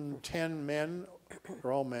 110 men,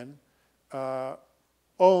 or all men,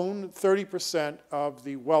 own 30% of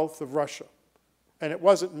the wealth of Russia. And it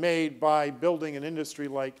wasn't made by building an industry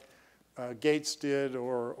like Gates did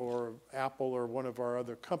or Apple or one of our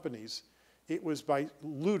other companies. It was by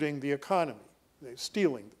looting the economy. They're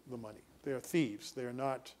stealing the money. They're thieves. They're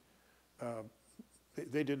not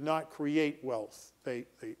They did not create wealth. They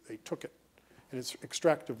took it, and it's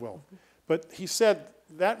extractive wealth. But he said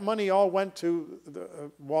that money all went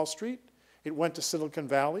to Wall Street. It went to Silicon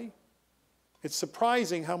Valley. It's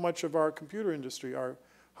surprising how much of our computer industry, our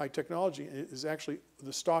high technology, is actually,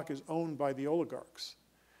 the stock is owned by the oligarchs.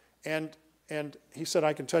 And he said,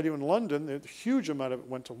 I can tell you in London, a huge amount of it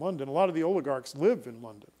went to London. A lot of the oligarchs live in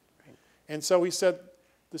London. Right. And so he said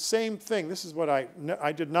the same thing. This is what I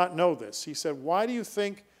did not know this. He said, why do you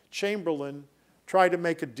think Chamberlain tried to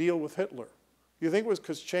make a deal with Hitler? You think it was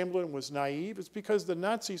because Chamberlain was naive? It's because the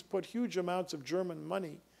Nazis put huge amounts of German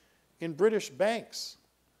money in British banks,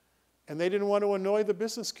 and they didn't want to annoy the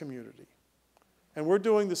business community. And we're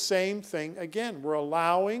doing the same thing again. We're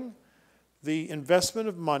allowing the investment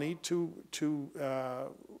of money to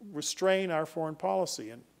restrain our foreign policy,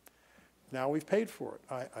 and now we've paid for it.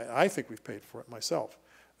 I think we've paid for it myself.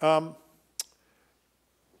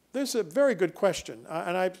 There's a very good question,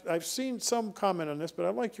 and I've seen some comment on this, but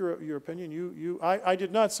I'd like your opinion. I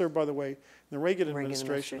did not serve, by the way, in the Reagan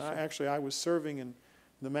administration. I was serving in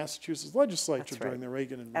the Massachusetts legislature during the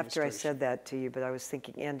Reagan administration. After I said that to you, but I was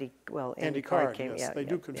thinking Andy Card came. Yes, Yeah, they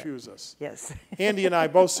do confuse us. Yes. Andy and I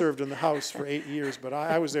both served in the House for 8 years, but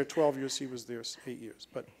I was there 12 years, he was there 8 years.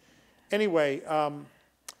 But anyway,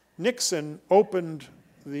 Nixon opened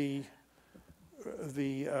the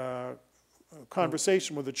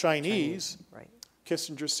conversation with the Chinese. Right.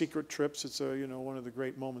 Kissinger's secret trips, it's one of the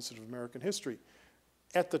great moments of American history.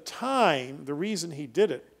 At the time, the reason he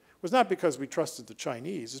did it was not because we trusted the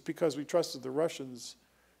Chinese, it's because we trusted the Russians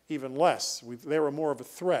even less. They were more of a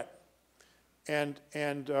threat. And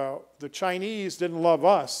the Chinese didn't love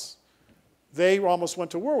us. They almost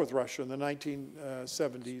went to war with Russia in the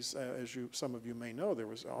 1970s, as some of you may know. There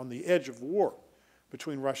was on the edge of war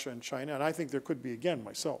between Russia and China, and I think there could be again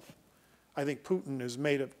myself. I think Putin has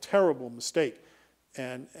made a terrible mistake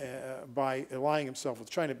by allying himself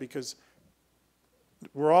with China, because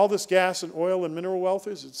where all this gas and oil and mineral wealth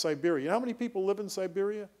is, it's Siberia. You know how many people live in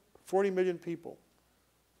Siberia? 40 million people.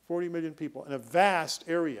 40 million people in a vast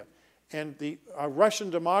area. And a Russian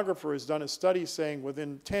demographer has done a study saying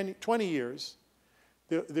within 20 years,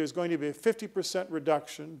 there's going to be a 50%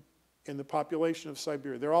 reduction in the population of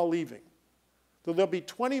Siberia. They're all leaving. So there'll be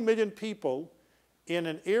 20 million people in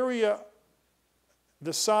an area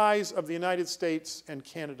the size of the United States and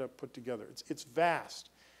Canada put together. It's vast.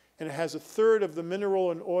 And it has a third of the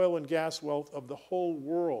mineral and oil and gas wealth of the whole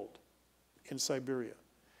world in Siberia.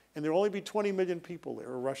 And there'll only be 20 million people there,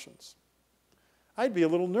 or Russians. I'd be a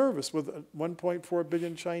little nervous with 1.4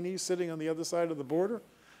 billion Chinese sitting on the other side of the border.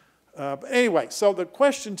 But anyway, so the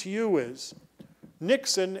question to you is,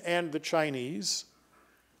 Nixon and the Chinese,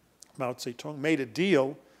 Mao Zedong, made a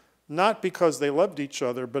deal not because they loved each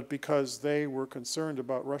other, but because they were concerned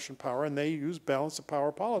about Russian power, and they used balance of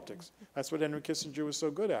power politics. That's what Henry Kissinger was so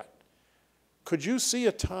good at. Could you see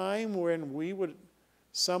a time when we would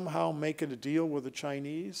somehow make it a deal with the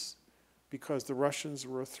Chinese because the Russians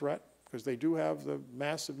were a threat? Because they do have the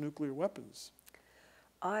massive nuclear weapons.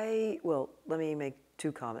 Well, let me make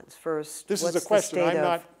two comments. First, this is a question. I'm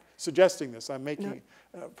not suggesting this. I'm making,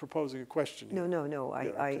 proposing a question. No.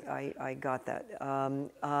 Yeah, I got that.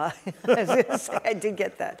 I did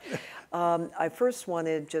get that. I first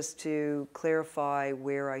wanted just to clarify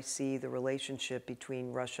where I see the relationship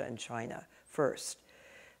between Russia and China. First,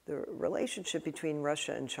 the relationship between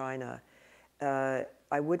Russia and China,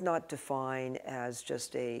 I would not define as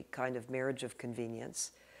just a kind of marriage of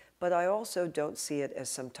convenience, but I also don't see it as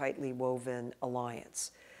some tightly woven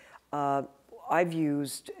alliance. I've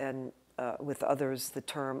used, and with others, the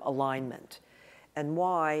term alignment, and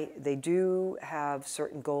why they do have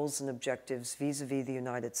certain goals and objectives vis-a-vis the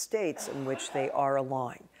United States in which they are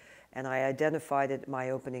aligned. And I identified it in my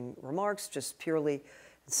opening remarks, just purely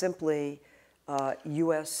and simply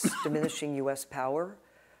diminishing U.S. power,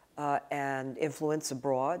 and influence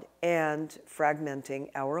abroad, and fragmenting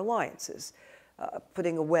our alliances,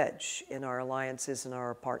 putting a wedge in our alliances and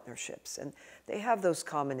our partnerships. And they have those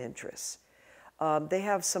common interests. They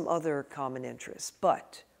have some other common interests,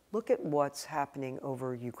 but look at what's happening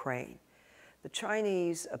over Ukraine. The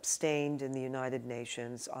Chinese abstained in the United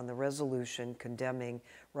Nations on the resolution condemning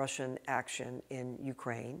Russian action in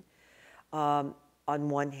Ukraine, on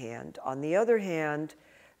one hand. On the other hand,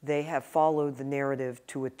 they have followed the narrative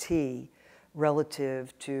to a T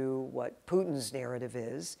relative to what Putin's narrative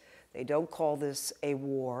is. They don't call this a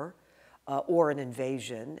war or an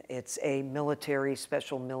invasion. It's a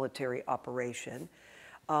special military operation.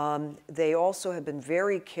 They also have been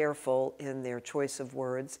very careful in their choice of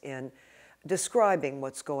words in describing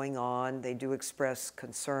what's going on. They do express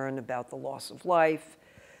concern about the loss of life,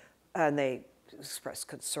 and they expressed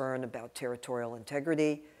concern about territorial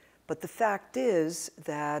integrity. But the fact is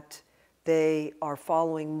that they are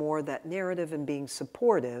following more that narrative and being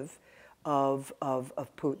supportive of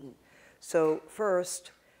Putin. So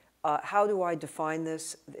first, how do I define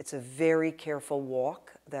this? It's a very careful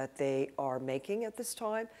walk that they are making at this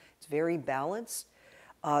time. It's very balanced.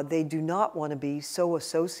 They do not want to be so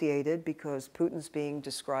associated because Putin's being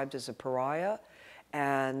described as a pariah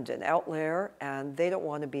and an outlier, and they don't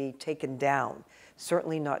want to be taken down,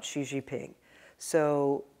 certainly not Xi Jinping.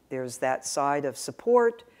 So there's that side of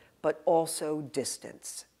support, but also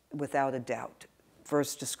distance, without a doubt.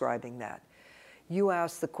 First describing that. You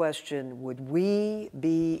asked the question, would we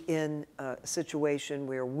be in a situation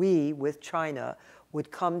where we, with China, would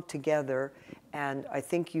come together, and I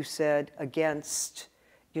think you said against,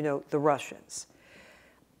 the Russians.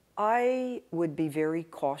 I would be very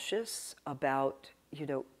cautious about,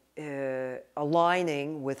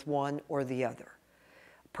 aligning with one or the other.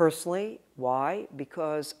 Personally, why?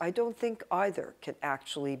 Because I don't think either can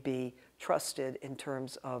actually be trusted in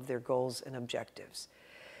terms of their goals and objectives.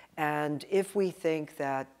 And if we think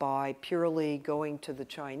that by purely going to the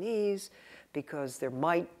Chinese, because there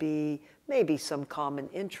might be maybe some common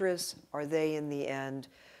interests, are they in the end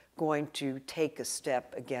going to take a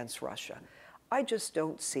step against Russia? I just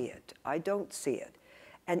don't see it. I don't see it.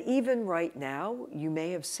 And even right now, you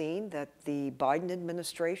may have seen that the Biden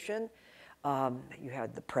administration, you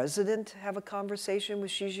had the president have a conversation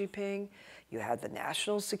with Xi Jinping. You had the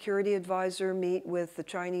national security advisor meet with the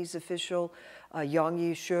Chinese official, Yang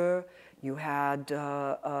Yishu. You had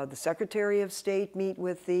the Secretary of State meet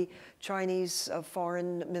with the Chinese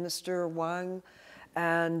Foreign Minister Wang.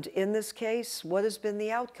 And in this case, what has been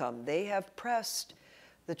the outcome? They have pressed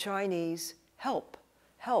the Chinese, help,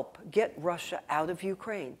 get Russia out of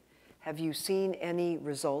Ukraine. Have you seen any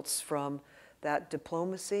results from that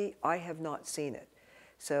diplomacy? I have not seen it.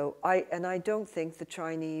 So I don't think the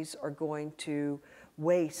Chinese are going to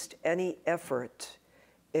waste any effort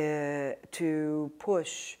to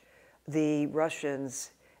push the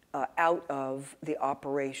Russians out of the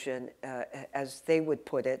operation, as they would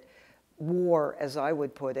put it, war, as I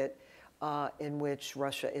would put it, in which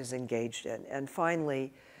Russia is engaged in. And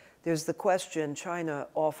finally, there's the question China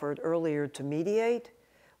offered earlier to mediate.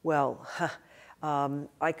 Well,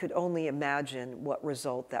 I could only imagine what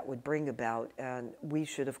result that would bring about, and we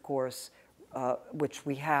should, of course, which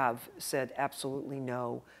we have, said absolutely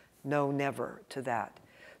no, never to that.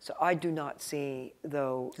 So I do not see,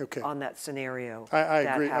 though, on that scenario, I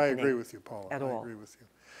that agree. happening I agree with you, Paula. at all. I agree with you.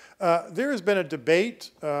 There has been a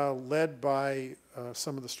debate led by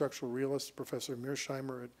some of the structural realists. Professor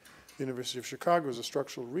Mearsheimer at the University of Chicago is a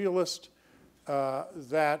structural realist,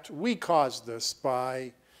 that we caused this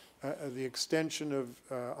by the extension of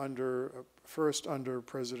first under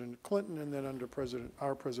President Clinton and then under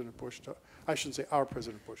our President Bush. I shouldn't say our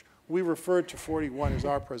President Bush. We referred to 41 as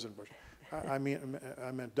our President Bush. I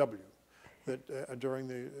meant W. That during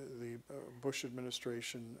the Bush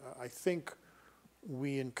administration, I think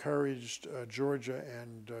we encouraged Georgia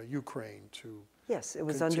and Ukraine to. Yes, it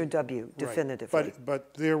was under W, definitively. Right.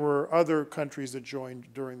 But there were other countries that joined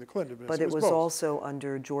during the Clinton administration. But it was also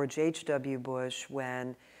under George H.W. Bush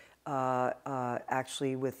when,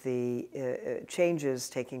 actually with the changes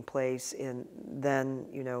taking place in then,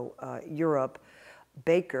 Europe,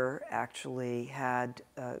 Baker actually had,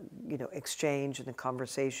 exchange and a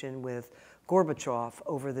conversation with Gorbachev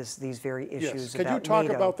over these very issues about NATO. Could you talk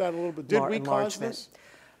about that a little bit? Did we cause this?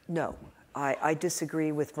 No. I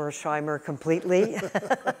disagree with Mearsheimer completely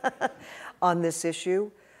on this issue.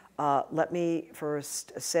 Let me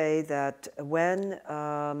first say that when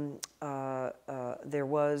there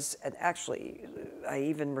was, and actually I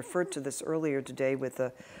even referred to this earlier today with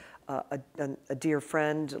a dear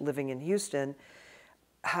friend living in Houston,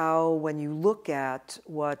 how when you look at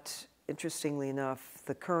what, interestingly enough,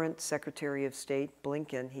 the current Secretary of State,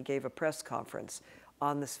 Blinken, he gave a press conference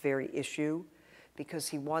on this very issue because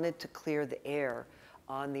he wanted to clear the air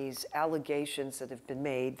on these allegations that have been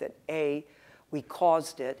made that A, we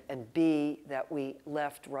caused it, and B, that we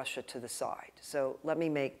left Russia to the side. So let me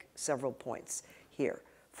make several points here.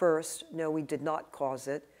 First, no, we did not cause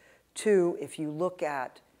it. Two, if you look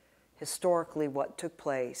at historically what took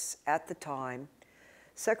place at the time,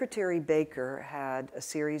 Secretary Baker had a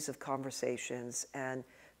series of conversations and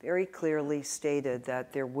very clearly stated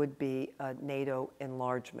that there would be a NATO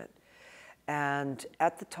enlargement. And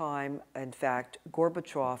at the time, in fact,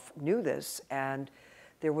 Gorbachev knew this, and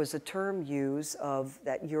there was a term used of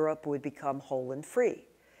that Europe would become whole and free.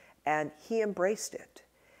 And he embraced it.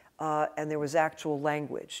 And there was actual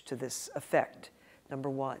language to this effect, number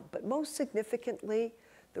one. But most significantly,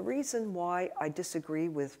 The reason why I disagree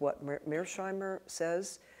with what Mearsheimer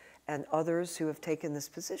says and others who have taken this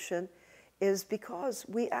position is because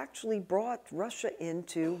we actually brought Russia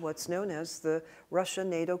into what's known as the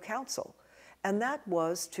Russia-NATO Council. And that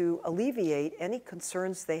was to alleviate any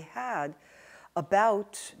concerns they had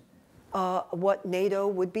about what NATO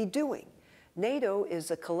would be doing. NATO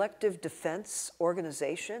is a collective defense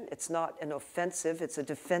organization. It's not an offensive, it's a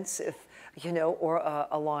defensive,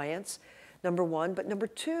 alliance, number one. But number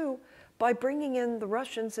two, by bringing in the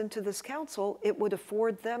Russians into this council, it would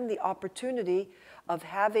afford them the opportunity of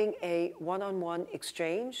having a one-on-one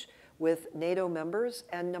exchange with NATO members.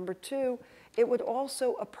 And number two, it would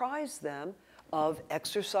also apprise them of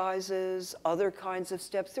exercises, other kinds of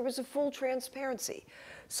steps. There was a full transparency.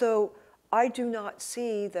 So I do not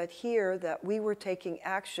see that here that we were taking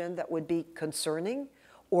action that would be concerning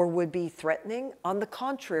or would be threatening. On the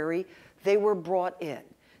contrary, they were brought in.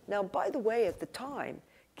 Now, by the way, at the time,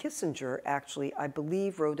 Kissinger actually, I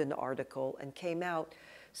believe, wrote an article and came out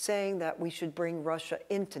saying that we should bring Russia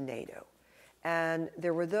into NATO. And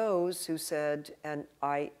there were those who said, and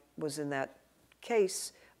I was in that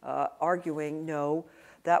case, arguing, no,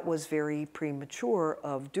 that was very premature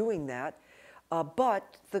of doing that.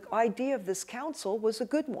 But the idea of this council was a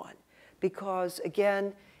good one because,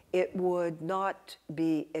 again, it would not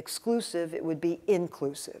be exclusive, it would be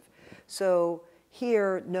inclusive. So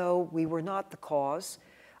here, no, we were not the cause.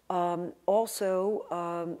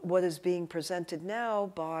 Also, what is being presented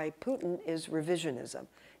now by Putin is revisionism.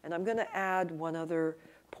 And I'm going to add one other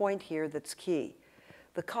point here that's key.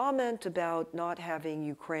 The comment about not having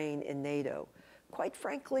Ukraine in NATO, quite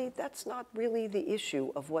frankly, that's not really the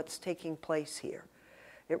issue of what's taking place here.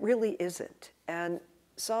 It really isn't. And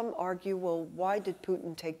some argue, well, why did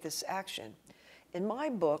Putin take this action? In my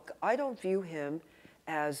book, I don't view him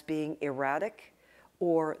as being erratic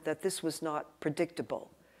or that this was not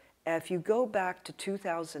predictable. If you go back to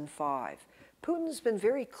 2005, Putin's been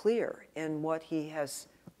very clear in what he has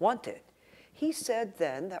wanted. He said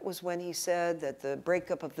then, that was when he said that the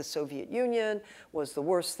breakup of the Soviet Union was the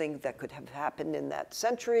worst thing that could have happened in that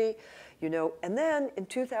century, And then in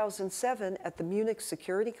 2007 at the Munich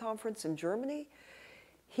Security Conference in Germany,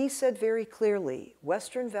 he said very clearly,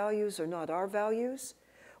 Western values are not our values.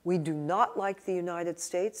 We do not like the United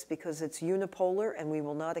States because it's unipolar and we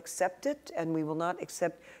will not accept it and we will not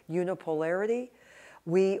accept unipolarity.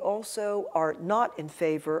 We also are not in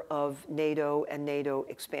favor of NATO and NATO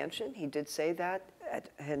expansion. He did say that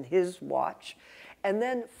in his watch. And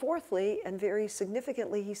then fourthly, and very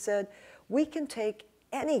significantly, he said, we can take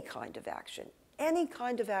any kind of action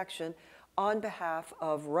on behalf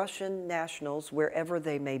of Russian nationals wherever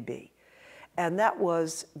they may be. And that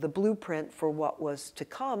was the blueprint for what was to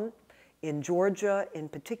come in Georgia in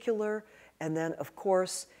particular. And then, of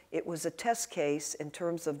course, it was a test case in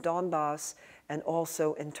terms of Donbass and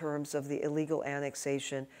also in terms of the illegal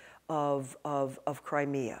annexation of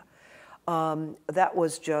Crimea. That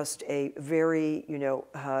was just a very,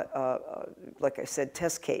 like I said,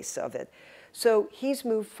 test case of it. So he's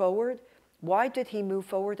moved forward. Why did he move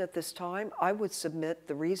forward at this time? I would submit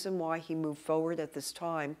the reason why he moved forward at this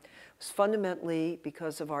time was fundamentally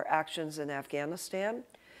because of our actions in Afghanistan.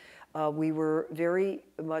 We were very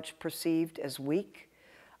much perceived as weak.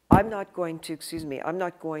 I'm not going to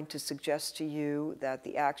suggest to you that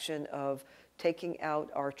the action of taking out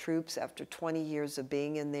our troops after 20 years of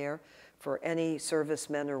being in there for any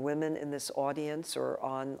servicemen or women in this audience or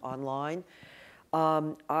online.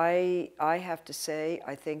 I have to say,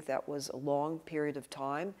 I think that was a long period of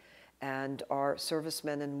time, and our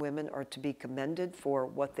servicemen and women are to be commended for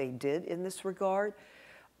what they did in this regard.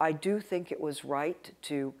 I do think it was right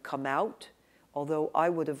to come out, although I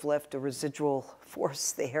would have left a residual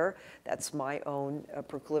force there. That's my own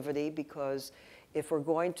proclivity, because if we're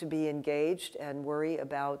going to be engaged and worry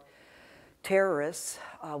about terrorists,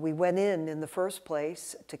 we went in the first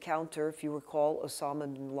place to counter, if you recall,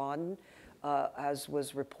 Osama bin Laden, as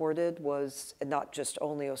was reported, was not just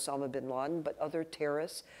only Osama bin Laden, but other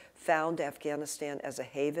terrorists found Afghanistan as a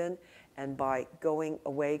haven, and by going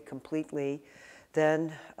away completely,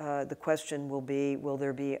 then the question will be, will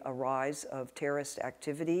there be a rise of terrorist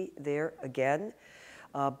activity there again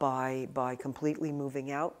by completely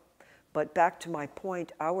moving out? But back to my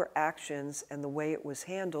point, our actions and the way it was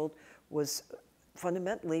handled was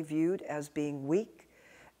fundamentally viewed as being weak,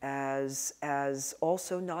 as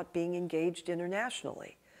also not being engaged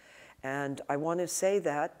internationally. And I want to say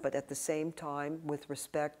that, but at the same time, with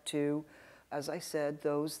respect to, as I said,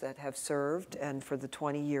 those that have served and for the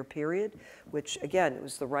 20-year period, which again, it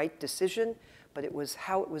was the right decision, but it was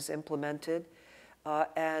how it was implemented.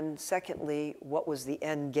 And secondly, what was the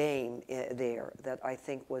end game there that I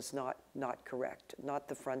think was not correct, not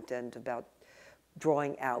the front end about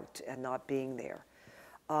drawing out and not being there.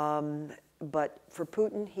 But for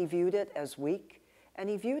Putin, he viewed it as weak, and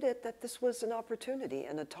he viewed it that this was an opportunity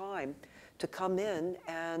and a time to come in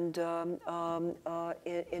and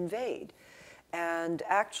invade. And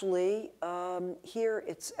actually, here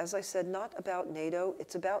it's, as I said, not about NATO,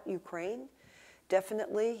 it's about Ukraine.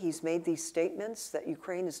 Definitely, he's made these statements that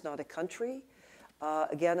Ukraine is not a country.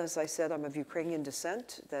 Again, as I said, I'm of Ukrainian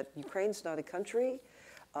descent, that Ukraine's not a country,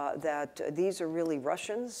 that these are really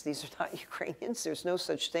Russians, these are not Ukrainians. There's no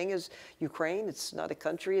such thing as Ukraine. It's not a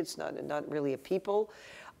country. It's not really a people.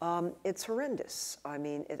 It's horrendous. I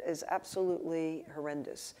mean, it is absolutely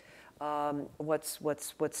horrendous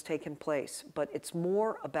what's taken place. But it's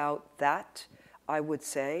more about that, I would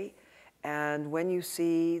say. And when you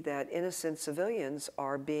see that innocent civilians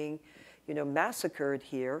are being, massacred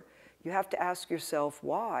here, you have to ask yourself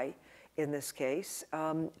why in this case.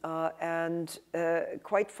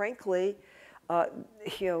 Quite frankly,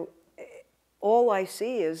 all I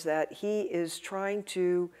see is that he is trying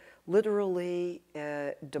to literally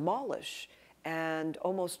demolish and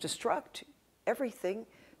almost destruct everything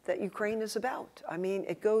that Ukraine is about. I mean,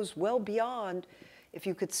 it goes well beyond. If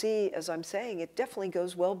you could see, as I'm saying, it definitely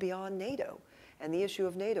goes well beyond NATO and the issue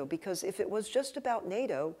of NATO. Because if it was just about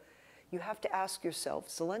NATO, you have to ask yourself,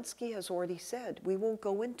 Zelensky has already said, we won't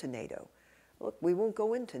go into NATO. Look, we won't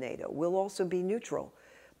go into NATO. We'll also be neutral.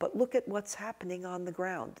 But look at what's happening on the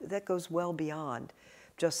ground. That goes well beyond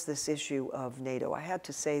just this issue of NATO. I had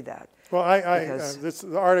to say that. Well,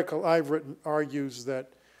 the article I've written argues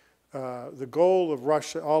that the goal of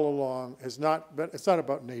Russia all along has not been, it's not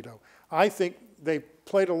about NATO. I think they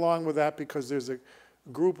played along with that because there's a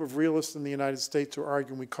group of realists in the United States who are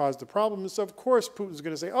arguing we caused the problem. And so, of course, Putin's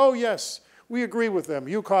going to say, oh, yes, we agree with them.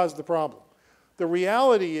 You caused the problem. The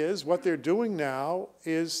reality is what they're doing now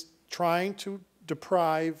is trying to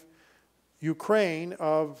deprive Ukraine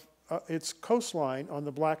of its coastline on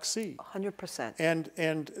the Black Sea. 100%.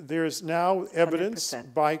 And there's now evidence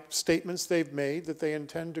 100%. by statements they've made that they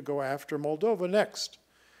intend to go after Moldova next.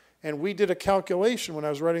 And we did a calculation when I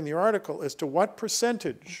was writing the article as to what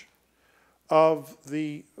percentage of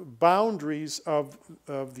the boundaries of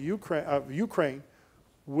Ukraine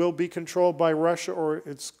will be controlled by Russia or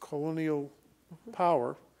its colonial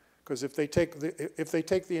power. Because if they take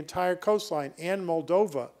the entire coastline and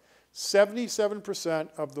Moldova, 77%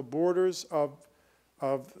 of the borders of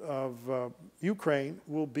Ukraine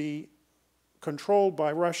will be controlled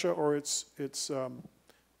by Russia or its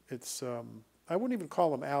I wouldn't even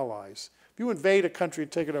call them allies. If you invade a country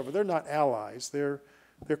and take it over, they're not allies. They're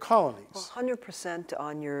colonies. Well, 100%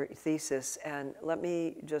 on your thesis. And let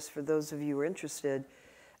me just, for those of you who are interested,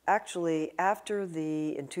 actually,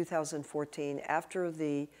 in 2014, after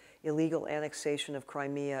the illegal annexation of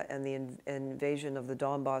Crimea and the invasion of the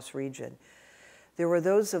Donbass region, there were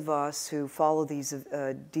those of us who follow these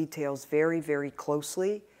details very, very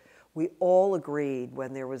closely. We all agreed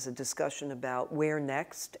when there was a discussion about where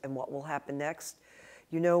next and what will happen next.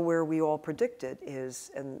 You know where we all predicted is,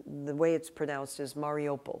 and the way it's pronounced is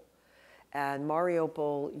Mariupol. And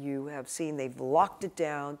Mariupol, you have seen, they've locked it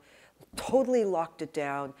down, totally locked it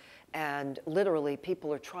down, and literally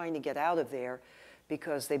people are trying to get out of there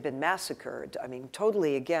because they've been massacred. I mean,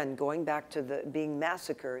 totally, again, going back to being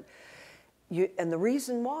massacred. And the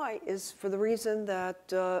reason why is for the reason that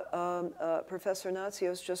Professor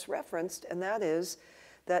Natsios just referenced, and that is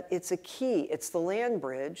that it's a key, it's the land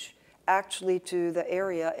bridge actually to the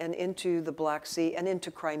area and into the Black Sea and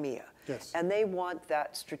into Crimea. Yes. And they want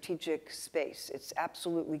that strategic space. It's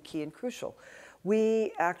absolutely key and crucial.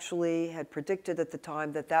 We actually had predicted at the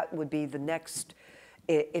time that that would be the next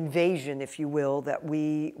invasion, if you will, that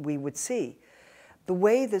we would see. The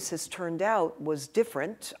way this has turned out was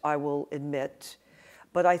different, I will admit,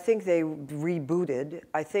 but I think they rebooted.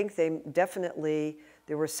 I think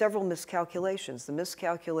there were several miscalculations. The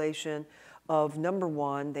miscalculation of, number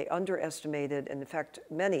one, they underestimated, and in fact,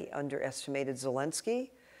 many underestimated Zelensky.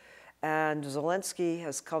 And Zelensky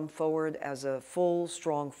has come forward as a full,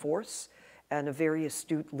 strong force and a very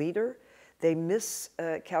astute leader. They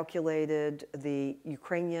miscalculated the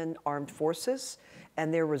Ukrainian armed forces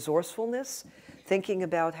and their resourcefulness, thinking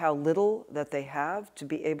about how little that they have to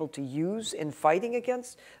be able to use in fighting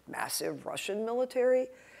against massive Russian military.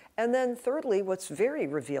 And then thirdly, what's very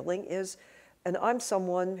revealing is, and I'm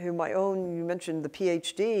someone who you mentioned the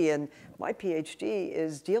PhD, and my PhD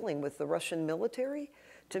is dealing with the Russian military.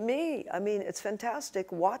 To me, I mean, it's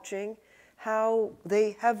fantastic watching how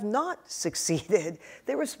they have not succeeded.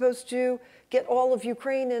 They were supposed to get all of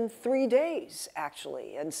Ukraine in 3 days,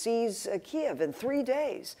 actually, and seize Kiev in 3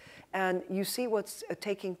 days. And you see what's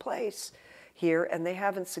taking place here, and they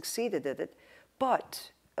haven't succeeded at it. But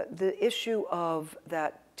the issue of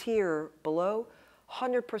that tier below,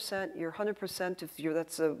 100%, you're 100%,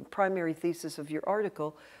 that's a primary thesis of your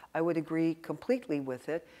article, I would agree completely with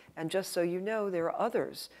it. And just so you know, there are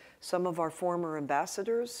others. Some of our former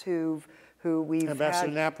ambassadors who we've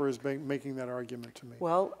Ambassador Napper is making that argument to me.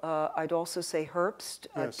 Well, I'd also say Herbst,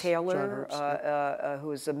 Yes, Taylor, John Herbst,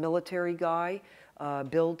 who is a military guy,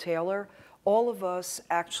 Bill Taylor. All of us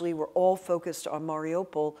actually were all focused on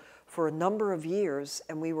Mariupol for a number of years,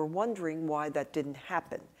 and we were wondering why that didn't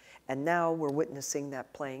happen. And now we're witnessing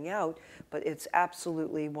that playing out, but it's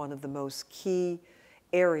absolutely one of the most key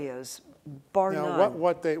areas, bar none. Now,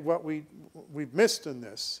 what we've missed in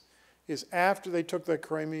this is after they took the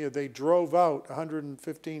Crimea, they drove out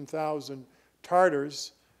 115,000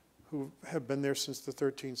 Tatars who have been there since the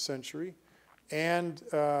 13th century, and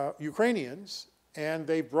Ukrainians, and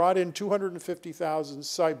they brought in 250,000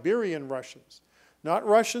 Siberian Russians. Not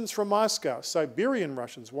Russians from Moscow, Siberian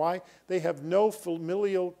Russians. Why? They have no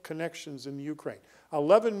familial connections in the Ukraine.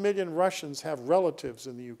 11 million Russians have relatives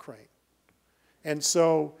in the Ukraine. And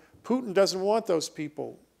so Putin doesn't want those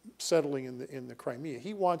people settling in the Crimea.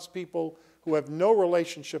 He wants people who have no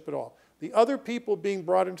relationship at all. The other people being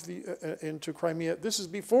brought into Crimea, this is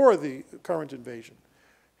before the current invasion,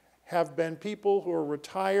 have been people who are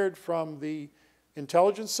retired from the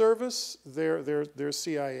intelligence service, their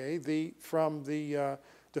CIA, from the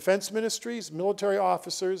defense ministries, military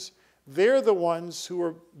officers. They're the ones who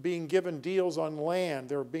are being given deals on land.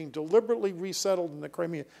 They're being deliberately resettled in the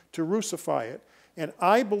Crimea to Russify it. And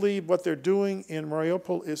I believe what they're doing in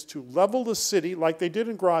Mariupol is to level the city, like they did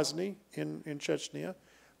in Grozny in Chechnya,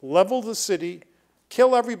 level the city,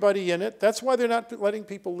 kill everybody in it. That's why they're not letting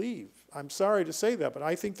people leave. I'm sorry to say that, but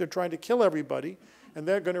I think they're trying to kill everybody, and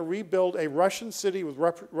they're going to rebuild a Russian city with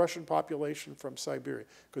Russian population from Siberia,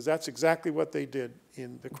 because that's exactly what they did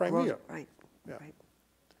in the Crimea. Right, yeah. right.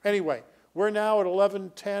 Anyway, we're now at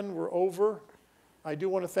 11:10. We're over. I do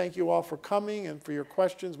want to thank you all for coming and for your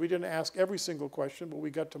questions. We didn't ask every single question, but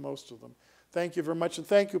we got to most of them. Thank you very much, and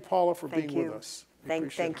thank you, Paula, for being with us.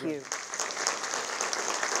 Thank you.